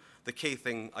ado, the key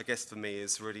thing, I guess, for me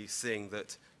is really seeing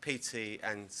that PT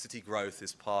and city growth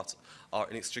are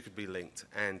inextricably linked,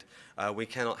 and we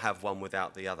cannot have one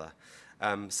without the other.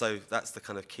 So that's the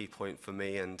kind of key point for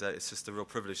me, and it's just a real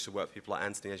privilege to work with people like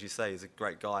Anthony. As you say, he's a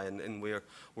great guy, and we're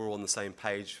all on the same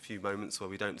page. A few moments where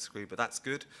we don't disagree, but that's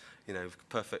good. You know,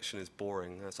 perfection is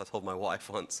boring, as I told my wife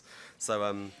once.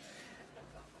 So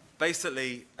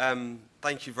basically,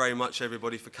 thank you very much,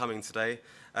 everybody, for coming today.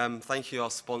 Thank you,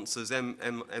 our sponsors, MR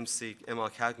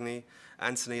Cagney,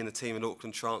 Anthony and the team at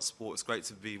Auckland Transport. It's great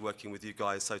to be working with you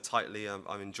guys so tightly.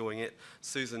 I'm enjoying it.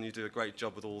 Susan, you do a great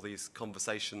job with all these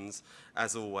conversations,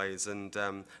 as always. And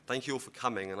thank you all for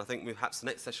coming. And I think perhaps the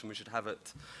next session we should have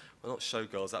it, well, not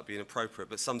Showgirls, that would be inappropriate,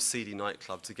 but some seedy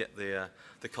nightclub to get the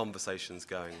conversations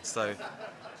going. So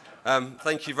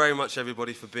thank you very much,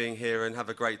 everybody, for being here, and have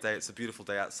a great day. It's a beautiful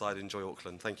day outside. Enjoy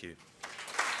Auckland. Thank you.